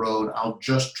bump in the road. I'll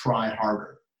just try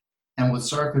harder. And with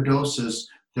sarcoidosis,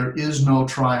 there is no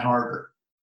try harder,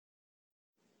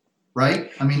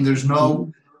 right? I mean,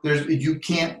 you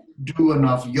can't do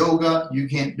enough yoga, you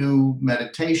can't do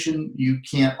meditation, you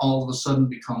can't all of a sudden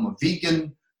become a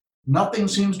vegan. Nothing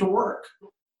seems to work.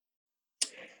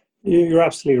 You're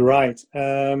absolutely right.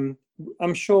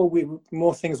 I'm sure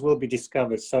more things will be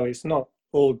discovered, so it's not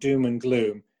all doom and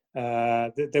gloom.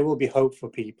 There will be hope for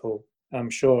people, I'm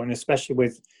sure, and especially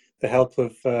with the help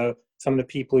of some of the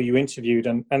people you interviewed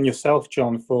and yourself,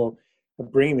 John, for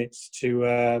bringing it to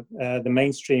the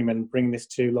mainstream and bringing this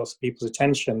to lots of people's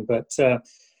attention. But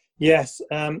yes,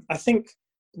 I think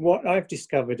what I've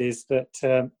discovered is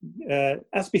that,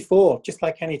 as before, just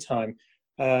like any time,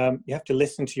 you have to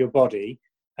listen to your body,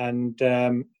 and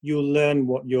you'll learn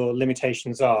what your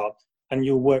limitations are, and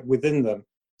you'll work within them.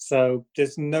 So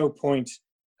there's no point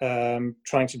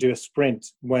trying to do a sprint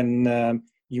when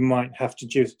you might have to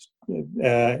just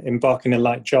embark in a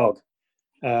light jog.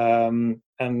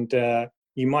 And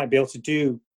you might be able to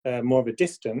do more of a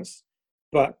distance,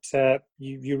 but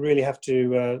you really have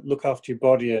to look after your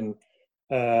body and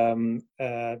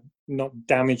not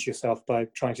damage yourself by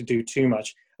trying to do too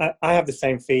much. I have the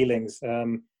same feelings.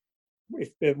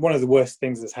 One of the worst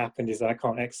things that's happened is I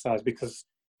can't exercise, because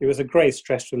it was a great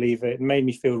stress reliever. It made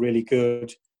me feel really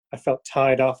good. I felt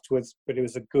tired afterwards, but it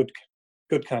was a good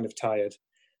kind of tired.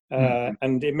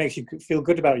 And it makes you feel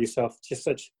good about yourself, just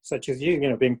such as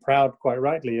you being proud, quite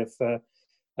rightly, of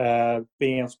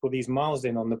being able to put these miles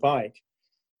in on the bike.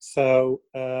 So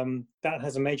that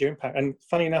has a major impact. And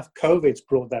funny enough, COVID's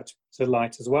brought that to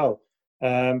light as well.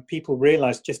 People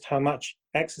realize just how much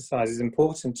exercise is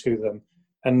important to them,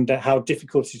 and how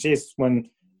difficult it is when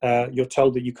you're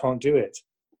told that you can't do it.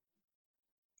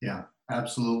 Yeah,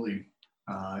 absolutely.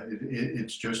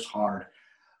 It's just hard.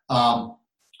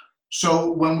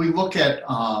 So when we look at,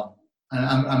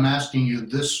 and I'm asking you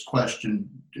this question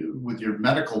with your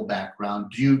medical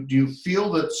background, do you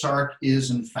feel that SARC is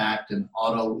in fact an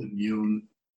autoimmune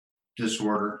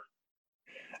disorder?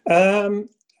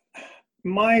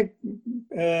 My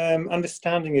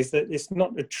understanding is that it's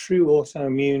not a true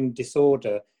autoimmune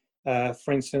disorder.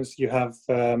 For instance, you have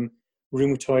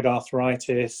rheumatoid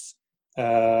arthritis,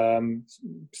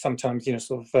 sometimes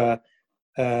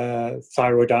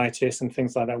thyroiditis and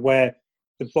things like that, where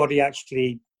the body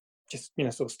actually just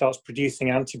starts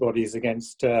producing antibodies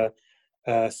against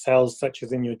cells such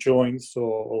as in your joints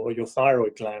or your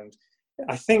thyroid gland.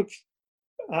 I think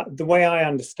the way I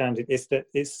understand it is that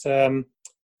it's an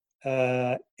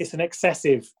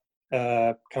excessive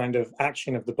kind of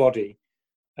action of the body,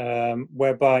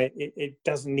 whereby it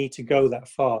doesn't need to go that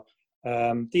far.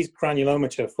 These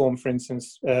granulomata form, for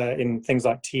instance, in things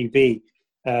like TB,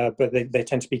 but they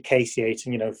tend to be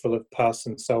caseating, full of pus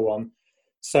and so on.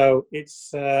 So it's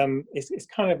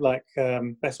kind of like,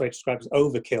 best way to describe it is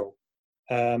overkill.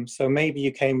 So maybe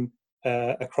you came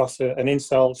across an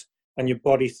insult and your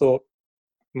body thought,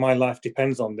 my life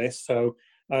depends on this, so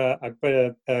I'd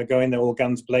better go in there all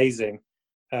guns blazing.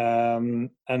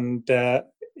 And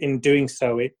in doing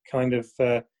so, it kind of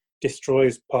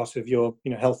destroys part of your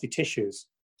healthy tissues.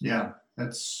 Yeah,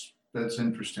 that's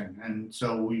interesting. And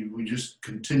so we just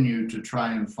continue to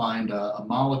try and find a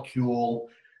molecule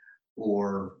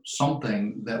or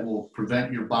something that will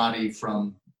prevent your body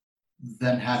from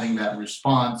then having that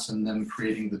response and then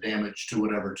creating the damage to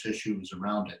whatever tissue is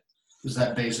around it. Is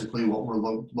that basically what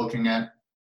we're looking at?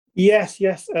 Yes.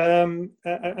 I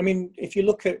mean, if you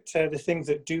look at the things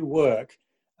that do work,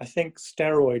 I think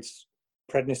steroids,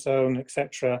 prednisone,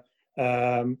 etc.,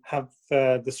 have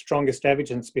the strongest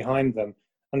evidence behind them,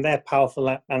 and they're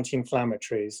powerful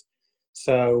anti-inflammatories.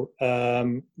 So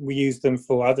we use them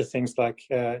for other things like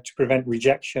to prevent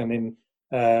rejection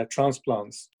in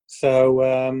transplants. So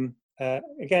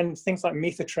again, things like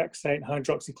methotrexate,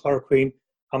 hydroxychloroquine,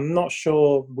 I'm not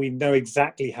sure we know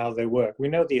exactly how they work. We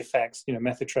know the effects.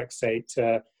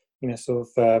 Methotrexate,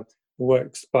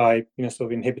 works by sort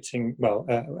of inhibiting,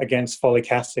 against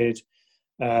folic acid,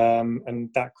 and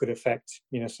that could affect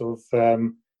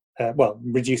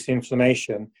reduce the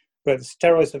inflammation. But the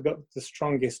steroids have got the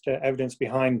strongest evidence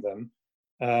behind them.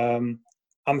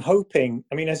 I'm hoping.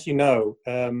 I mean, as you know,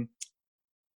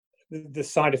 the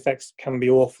side effects can be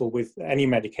awful with any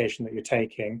medication that you're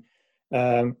taking.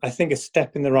 I think a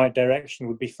step in the right direction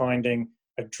would be finding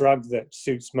a drug that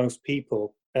suits most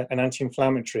people, an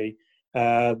anti-inflammatory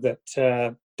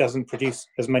that doesn't produce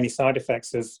as many side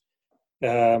effects as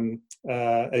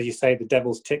you say, the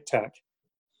devil's Tic Tac.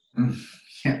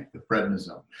 Yeah, the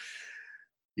prednisone.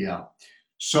 Yeah.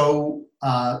 So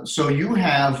you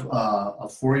have a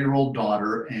 4-year-old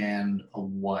daughter and a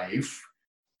wife.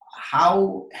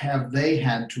 How have they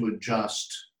had to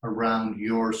adjust around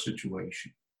your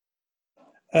situation?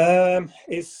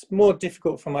 It's more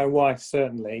difficult for my wife,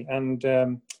 certainly, and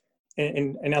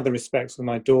in other respects with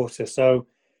my daughter. So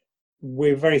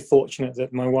we're very fortunate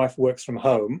that my wife works from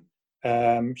home.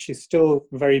 She's still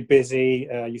very busy.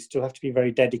 You still have to be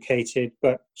very dedicated,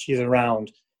 but she's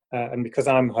around. And because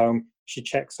I'm home, she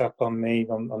checks up on me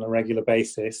on a regular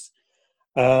basis.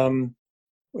 I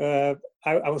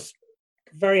was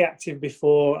very active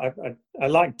before. I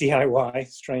like DIY,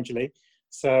 strangely.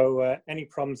 So any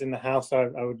problems in the house, I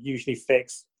would usually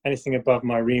fix. Anything above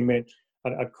my remit,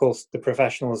 I'd call the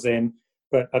professionals in.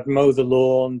 But I'd mow the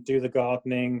lawn, do the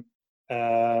gardening,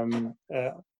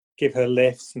 give her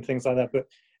lifts and things like that. But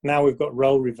now we've got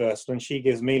role reversal, and she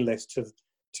gives me lifts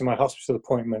to my hospital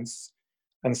appointments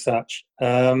and such.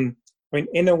 I mean,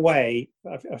 in a way,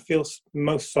 I feel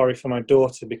most sorry for my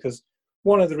daughter, because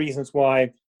one of the reasons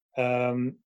why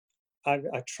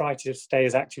I try to stay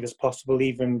as active as possible,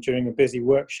 even during a busy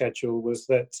work schedule, was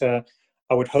that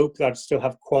I would hope that I'd still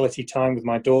have quality time with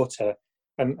my daughter,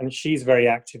 and she's very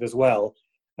active as well.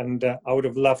 And I would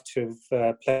have loved to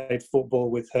have played football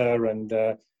with her, and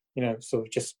sort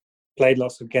of just played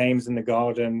lots of games in the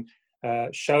garden,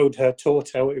 showed her,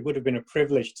 taught her. It would have been a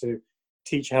privilege to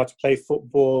teach her how to play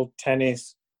football,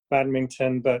 tennis,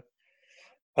 badminton, but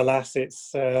alas,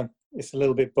 it's a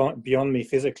little bit beyond me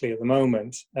physically at the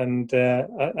moment, and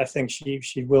I think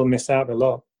she will miss out a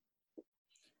lot.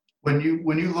 When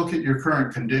you look at your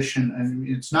current condition, and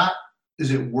it's not,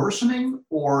 is it worsening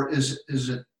or is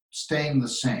it staying the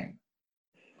same?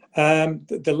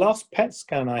 The last PET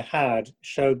scan I had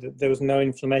showed that there was no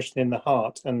inflammation in the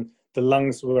heart, and the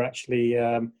lungs were actually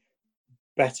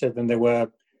better than they were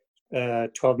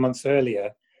 12 months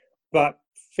earlier. But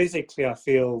physically, I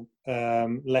feel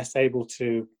less able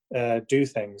to do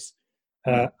things.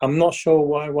 I'm not sure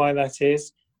why that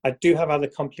is. I do have other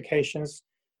complications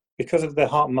because of the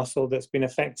heart muscle that's been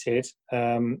affected.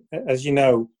 As you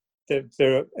know,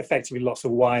 there are effectively lots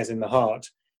of wires in the heart.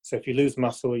 So if you lose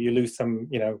muscle, you lose some,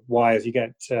 wires. You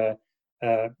get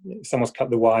someone's cut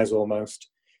the wires almost.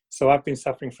 So I've been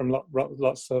suffering from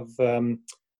lots of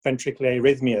ventricular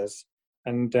arrhythmias,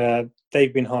 and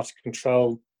they've been hard to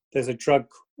control. There's a drug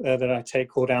that I take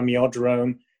called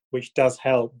amiodarone, which does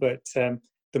help, but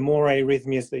the more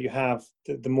arrhythmias that you have,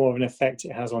 the more of an effect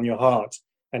it has on your heart,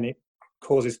 and it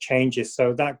causes changes.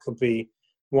 So that could be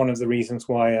one of the reasons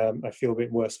why I feel a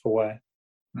bit worse for wear.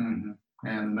 Mm-hmm.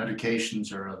 And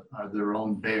medications are their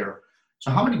own bear.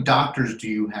 So how many doctors do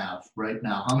you have right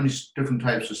now? How many different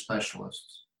types of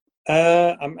specialists?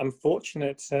 I'm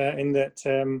fortunate in that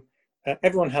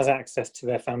everyone has access to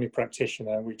their family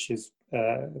practitioner, which is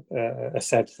a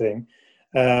sad thing.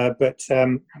 But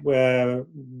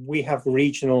we have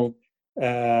regional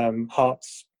heart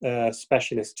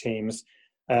specialist teams,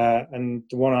 and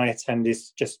the one I attend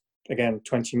is just, again,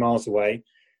 20 miles away.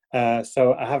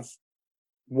 So I have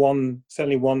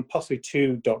certainly one, possibly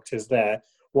two doctors there.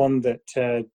 One that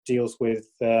deals with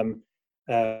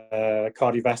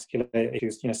cardiovascular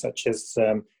issues, such as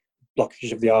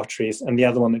blockage of the arteries, and the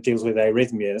other one that deals with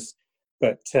arrhythmias.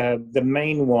 But the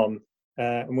main one,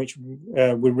 which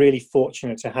we're really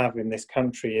fortunate to have in this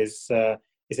country, is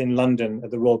in London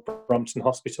at the Royal Brompton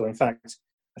Hospital. In fact,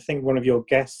 I think one of your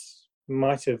guests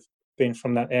might have been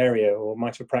from that area or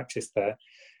might have practiced there.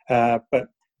 But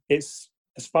it's,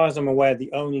 as far as I'm aware,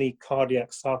 the only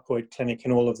cardiac sarcoid clinic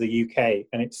in all of the UK,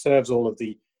 and it serves all of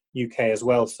the UK as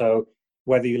well. So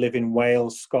whether you live in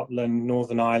Wales, Scotland,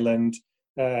 Northern Ireland,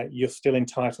 you're still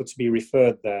entitled to be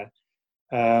referred there.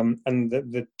 And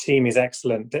the team is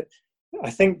excellent. I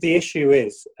think the issue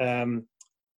is, the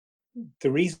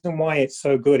reason why it's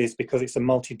so good is because it's a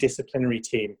multidisciplinary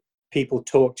team. People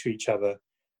talk to each other.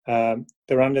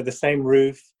 They're under the same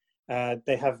roof.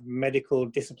 They have medical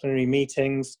disciplinary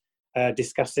meetings,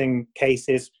 discussing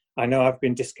cases. I know I've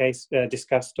been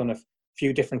discussed on a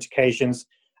few different occasions,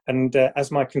 and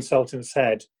as my consultant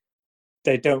said,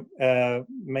 they don't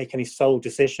make any sole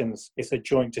decisions. It's a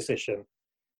joint decision.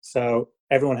 So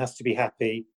everyone has to be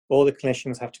happy. All the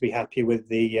clinicians have to be happy with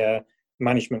the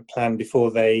management plan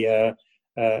before they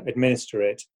administer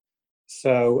it.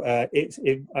 So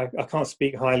I can't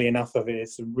speak highly enough of it.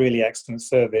 It's a really excellent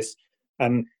service.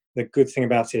 And the good thing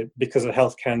about it, because of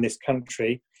healthcare in this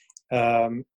country,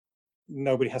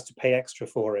 nobody has to pay extra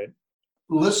for it.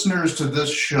 Listeners to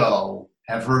this show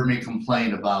have heard me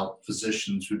complain about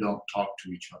physicians who don't talk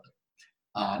to each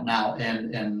other. Now,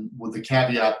 and with the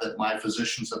caveat that my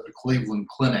physicians at the Cleveland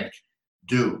Clinic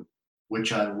do,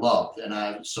 which I love.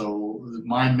 And so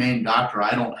my main doctor,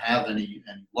 I don't have any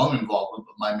lung involvement,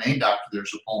 but my main doctor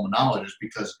there's a pulmonologist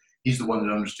because he's the one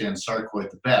that understands sarcoid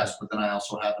the best. But then I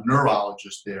also have a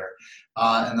neurologist there.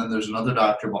 And then there's another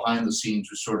doctor behind the scenes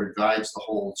who sort of guides the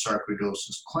whole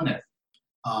sarcoidosis clinic.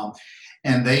 um,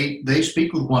 and they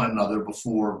speak with one another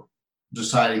before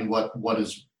deciding what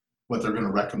they're going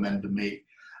to recommend to me.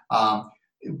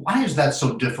 Why is that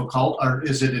so difficult? Or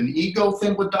is it an ego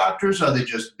thing with doctors? Are they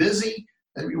just busy?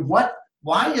 I mean,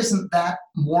 why isn't that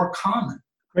more common?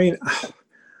 I mean,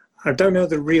 I don't know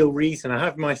the real reason. I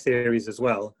have my theories as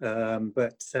well,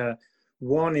 but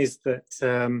one is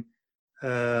that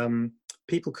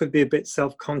people could be a bit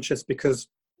self-conscious because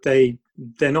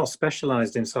they're not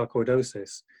specialized in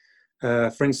sarcoidosis.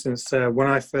 For instance, when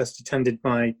I first attended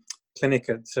my clinic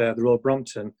at the Royal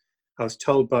Brompton, I was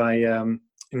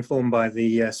informed by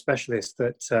the specialist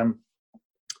that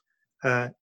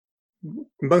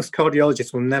most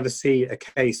cardiologists will never see a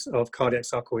case of cardiac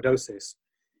sarcoidosis.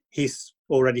 He's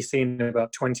already seen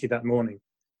about 20 that morning.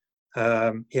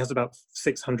 He has about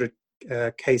 600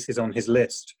 cases on his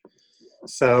list.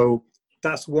 So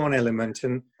that's one element.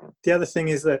 And the other thing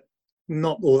is that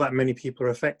not all that many people are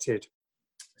affected.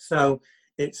 So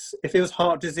if it was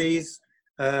heart disease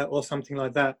or something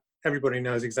like that, everybody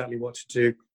knows exactly what to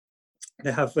do.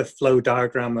 They have a flow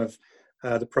diagram of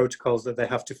the protocols that they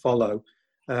have to follow.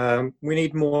 We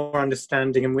need more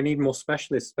understanding, and we need more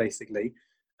specialists, basically.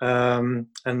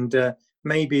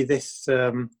 Maybe this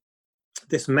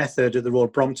method of the Royal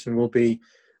Brompton will be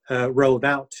rolled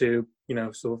out to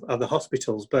sort of other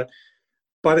hospitals. But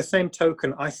by the same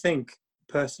token, I think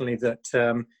personally that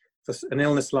for an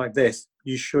illness like this,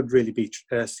 you should really be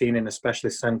seen in a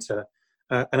specialist centre.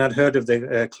 And I'd heard of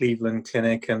the Cleveland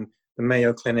Clinic and the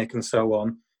Mayo Clinic and so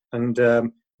on. And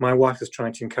my wife was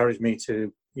trying to encourage me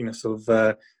to,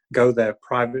 go there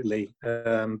privately.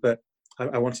 But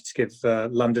I wanted to give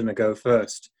London a go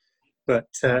first. But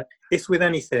it's with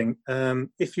anything.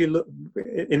 If you look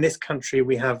in this country,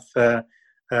 we have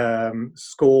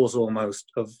scores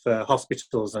almost of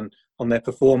hospitals and on their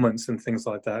performance and things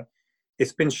like that.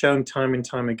 It's been shown time and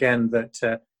time again that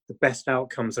the best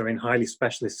outcomes are in highly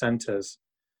specialist centres.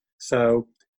 So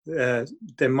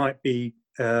there might be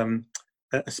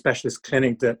a specialist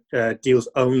clinic that deals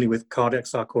only with cardiac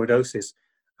sarcoidosis.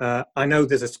 I know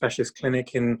there's a specialist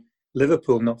clinic in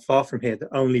Liverpool, not far from here, that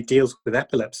only deals with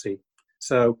epilepsy.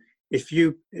 So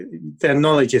their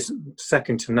knowledge is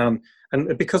second to none.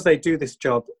 And because they do this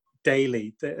job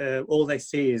daily, all they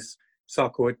see is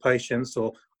sarcoid patients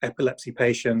or epilepsy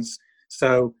patients.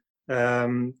 So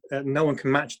no one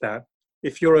can match that.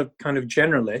 If you're a kind of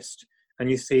generalist and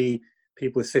you see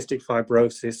people with cystic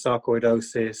fibrosis,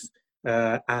 sarcoidosis,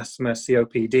 asthma,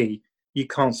 COPD, you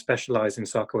can't specialize in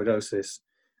sarcoidosis.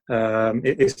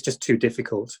 It's just too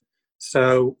difficult.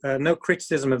 So no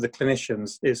criticism of the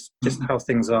clinicians, it's just how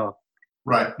things are.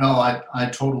 Right. No, I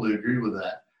totally agree with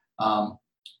that.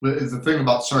 But the thing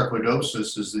about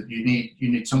sarcoidosis is that you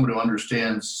need someone who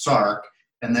understands sarc,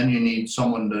 and then you need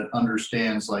someone that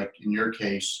understands, like in your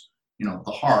case,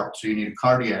 the heart. So you need a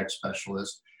cardiac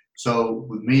specialist. So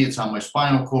with me, it's on my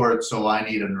spinal cord. So I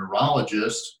need a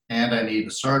neurologist and I need a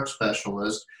sarc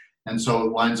specialist. And so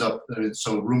it winds up,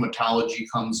 so rheumatology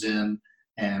comes in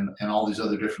and all these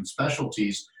other different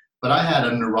specialties. But I had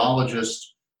a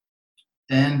neurologist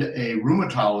and a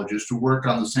rheumatologist who worked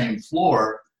on the same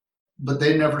floor, but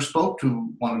they never spoke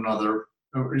to one another.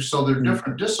 So they're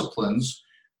different disciplines.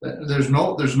 There's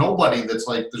nobody that's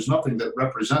like, there's nothing that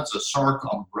represents a sarc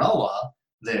umbrella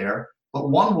there, but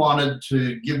one wanted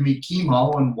to give me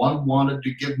chemo and one wanted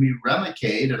to give me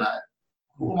Remicade, and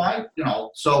who am I?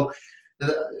 So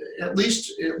at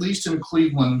least in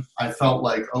Cleveland, I felt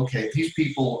like, okay, these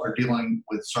people are dealing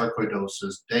with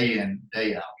sarcoidosis day in,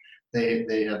 day out.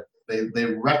 They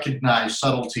recognize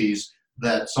subtleties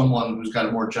that someone who's got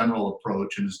a more general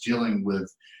approach and is dealing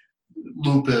with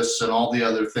lupus and all the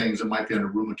other things that might be under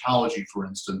rheumatology, for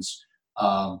instance.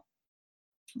 That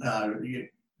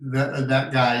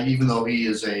guy, even though he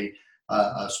is a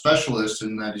specialist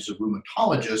in that he's a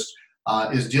rheumatologist,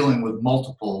 is dealing with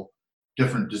multiple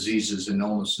different diseases and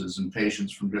illnesses and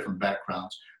patients from different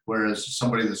backgrounds, whereas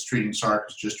somebody that's treating sarc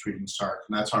is just treating sarc,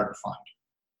 and that's hard to find.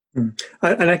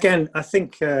 And again, I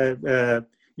think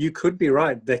you could be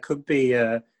right. There could be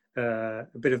a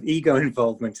bit of ego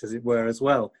involvement, as it were, as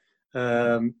well.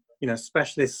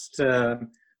 Specialists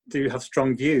do have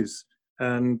strong views,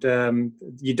 and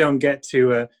you don't get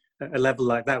to a level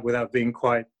like that without being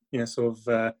quite,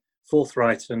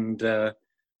 forthright and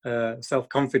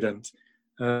self-confident.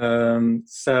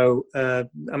 So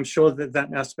I'm sure that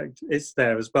aspect is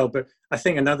there as well. But I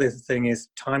think another thing is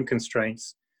time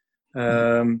constraints.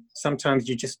 Sometimes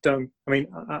you just don't.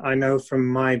 I know from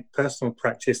my personal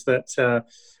practice that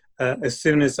as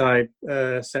soon as I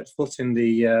set foot in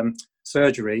the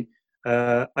surgery,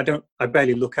 I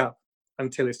barely look up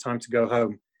until it's time to go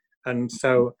home, and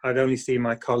so I'd only see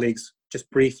my colleagues just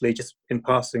briefly, just in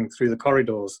passing through the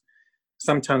corridors.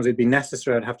 Sometimes it'd be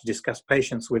necessary, I'd have to discuss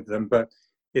patients with them, but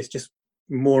it's just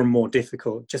more and more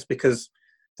difficult just because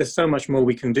there's so much more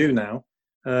we can do now.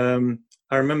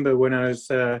 I remember when I was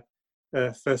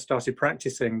first started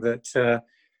practicing that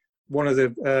one of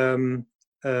the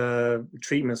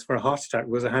treatments for a heart attack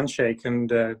was a handshake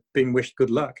and being wished good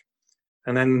luck.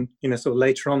 And then, sort of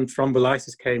later on,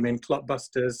 thrombolysis came in, clot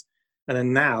busters. And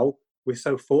then now we're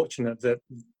so fortunate that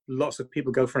lots of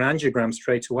people go for an angiogram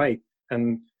straight away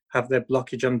and have their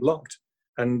blockage unblocked.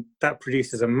 And that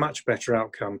produces a much better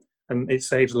outcome. And it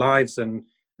saves lives and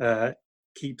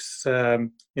keeps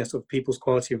sort of people's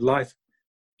quality of life,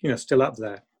 still up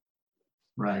there.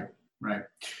 Right.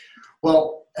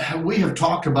 Well, we have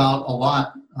talked about a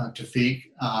lot, Tafik.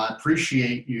 I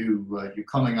appreciate you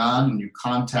coming on and you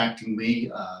contacting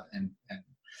me and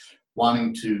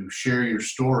wanting to share your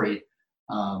story.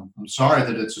 I'm sorry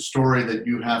that it's a story that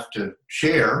you have to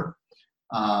share,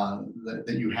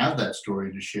 that you have that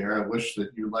story to share. I wish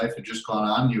that your life had just gone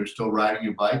on. You were still riding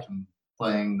your bike and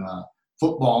playing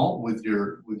football with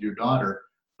your daughter.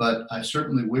 But I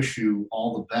certainly wish you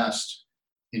all the best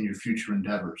in your future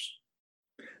endeavors.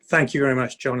 Thank you very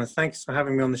much, John, and thanks for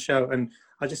having me on the show. And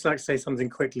I'd just like to say something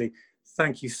quickly.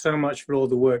 Thank you so much for all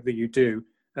the work that you do,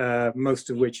 most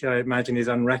of which I imagine is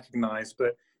unrecognized,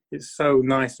 but it's so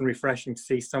nice and refreshing to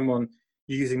see someone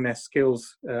using their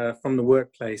skills from the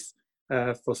workplace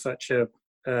for such a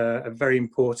very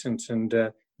important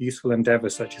and useful endeavor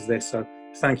such as this. So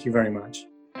thank you very much.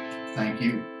 Thank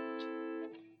you.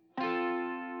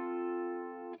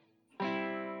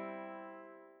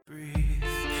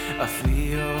 I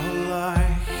feel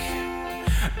like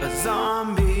a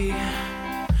zombie,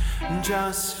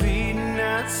 just feeding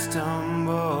and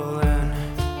stumbling.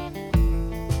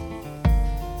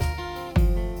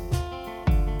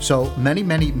 So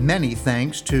many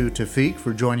thanks to Tafik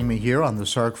for joining me here on the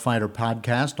Sarc Fighter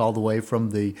podcast, all the way from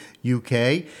the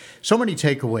UK. So many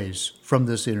takeaways from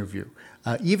this interview.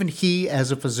 Even he,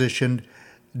 as a physician,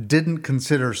 didn't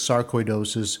consider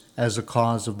sarcoidosis as a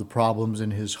cause of the problems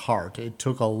in his heart. It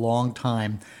took a long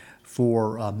time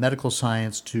for medical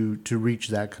science to reach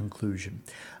that conclusion.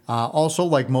 Also,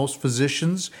 like most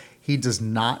physicians, he does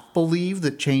not believe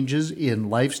that changes in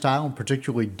lifestyle, and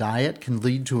particularly diet, can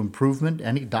lead to improvement.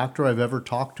 Any doctor I've ever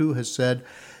talked to has said,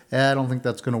 I don't think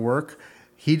that's going to work.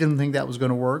 He didn't think that was going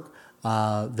to work.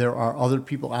 There are other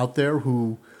people out there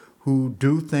who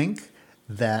do think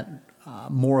that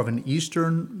more of an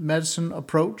Eastern medicine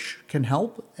approach can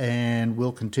help, and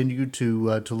we'll continue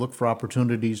to look for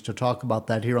opportunities to talk about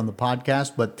that here on the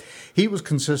podcast. But he was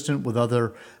consistent with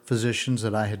other physicians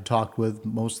that I had talked with,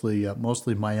 mostly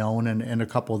my own and a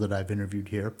couple that I've interviewed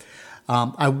here.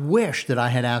 I wish that I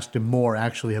had asked him more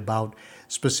actually about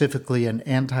specifically an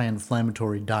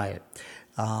anti-inflammatory diet.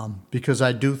 Because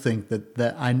I do think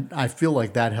that I feel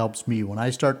like that helps me when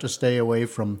I start to stay away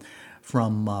from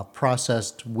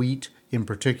processed wheat in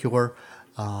particular.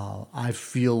 I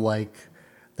feel like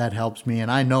that helps me, and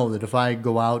I know that if I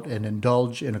go out and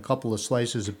indulge in a couple of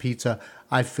slices of pizza,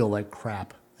 I feel like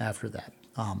crap after that.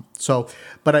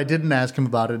 But I didn't ask him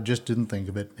about it, just didn't think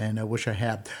of it, and I wish I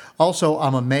had. Also,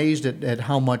 I'm amazed at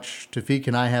how much Tafik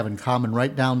and I have in common,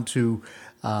 right down to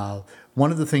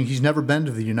one of the things, he's never been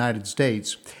to the United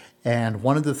States, and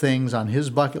one of the things on his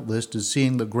bucket list is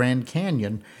seeing the Grand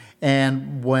Canyon.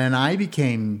 And when I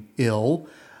became ill,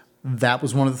 that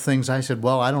was one of the things I said,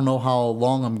 well, I don't know how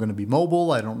long I'm going to be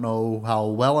mobile. I don't know how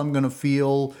well I'm going to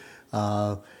feel,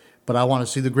 but I want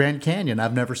to see the Grand Canyon.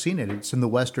 I've never seen it. It's in the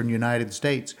western United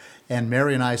States. And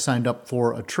Mary and I signed up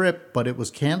for a trip, but it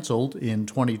was canceled in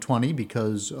 2020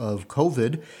 because of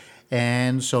COVID.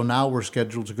 And so now we're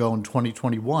scheduled to go in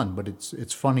 2021. But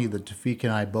it's funny that Tafik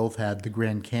and I both had the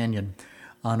Grand Canyon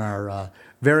on our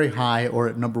very high, or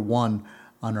at number one,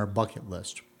 on our bucket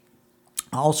list.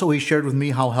 Also, he shared with me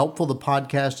how helpful the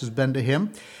podcast has been to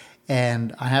him.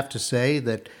 And I have to say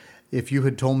that if you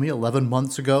had told me 11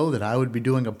 months ago that I would be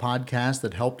doing a podcast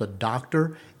that helped a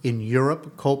doctor in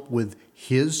Europe cope with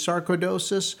his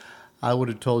sarcoidosis, I would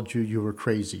have told you were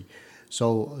crazy.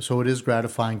 So it is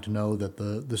gratifying to know that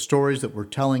the stories that we're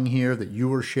telling here, that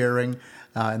you are sharing,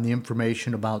 and the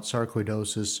information about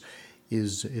sarcoidosis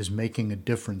is making a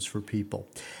difference for people.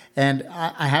 And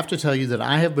I have to tell you that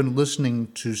I have been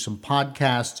listening to some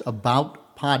podcasts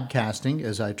about podcasting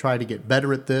as I try to get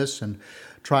better at this and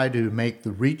try to make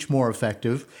the reach more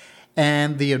effective.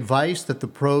 And the advice that the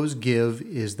pros give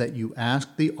is that you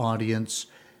ask the audience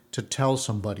to tell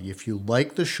somebody. If you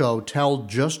like the show, tell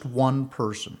just one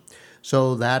person.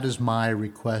 So that is my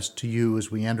request to you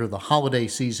as we enter the holiday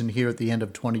season here at the end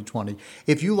of 2020.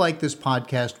 If you like this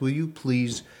podcast, will you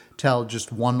please tell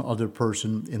just one other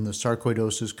person in the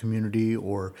sarcoidosis community,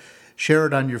 or share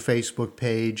it on your Facebook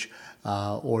page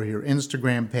or your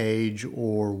Instagram page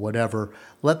or whatever.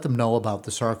 Let them know about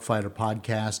the Sarc Fighter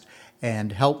podcast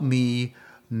and help me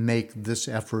make this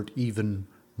effort even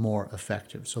more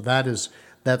effective. So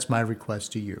that's my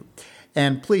request to you.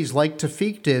 And please, like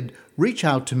Tafik did, reach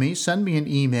out to me, send me an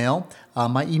email.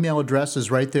 My email address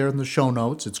is right there in the show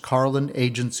notes. It's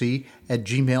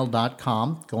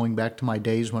carlinagency@gmail.com, going back to my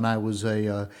days when I was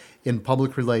in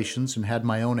public relations and had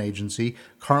my own agency,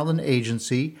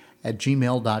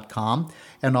 carlinagency@gmail.com.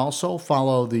 And also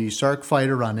follow the Sarc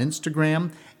Fighter on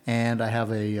Instagram, and I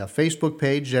have a Facebook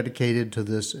page dedicated to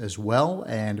this as well.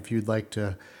 And if you'd like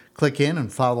to click in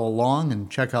and follow along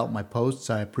and check out my posts,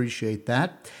 I appreciate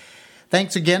that.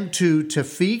 Thanks again to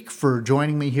Tafik for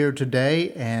joining me here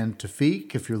today. And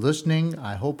Tafik, if you're listening,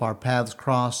 I hope our paths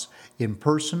cross in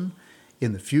person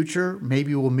in the future.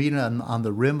 Maybe we'll meet on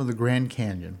the rim of the Grand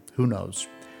Canyon. Who knows?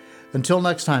 Until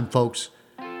next time, folks,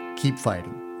 keep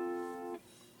fighting.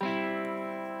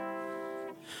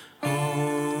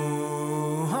 Oh.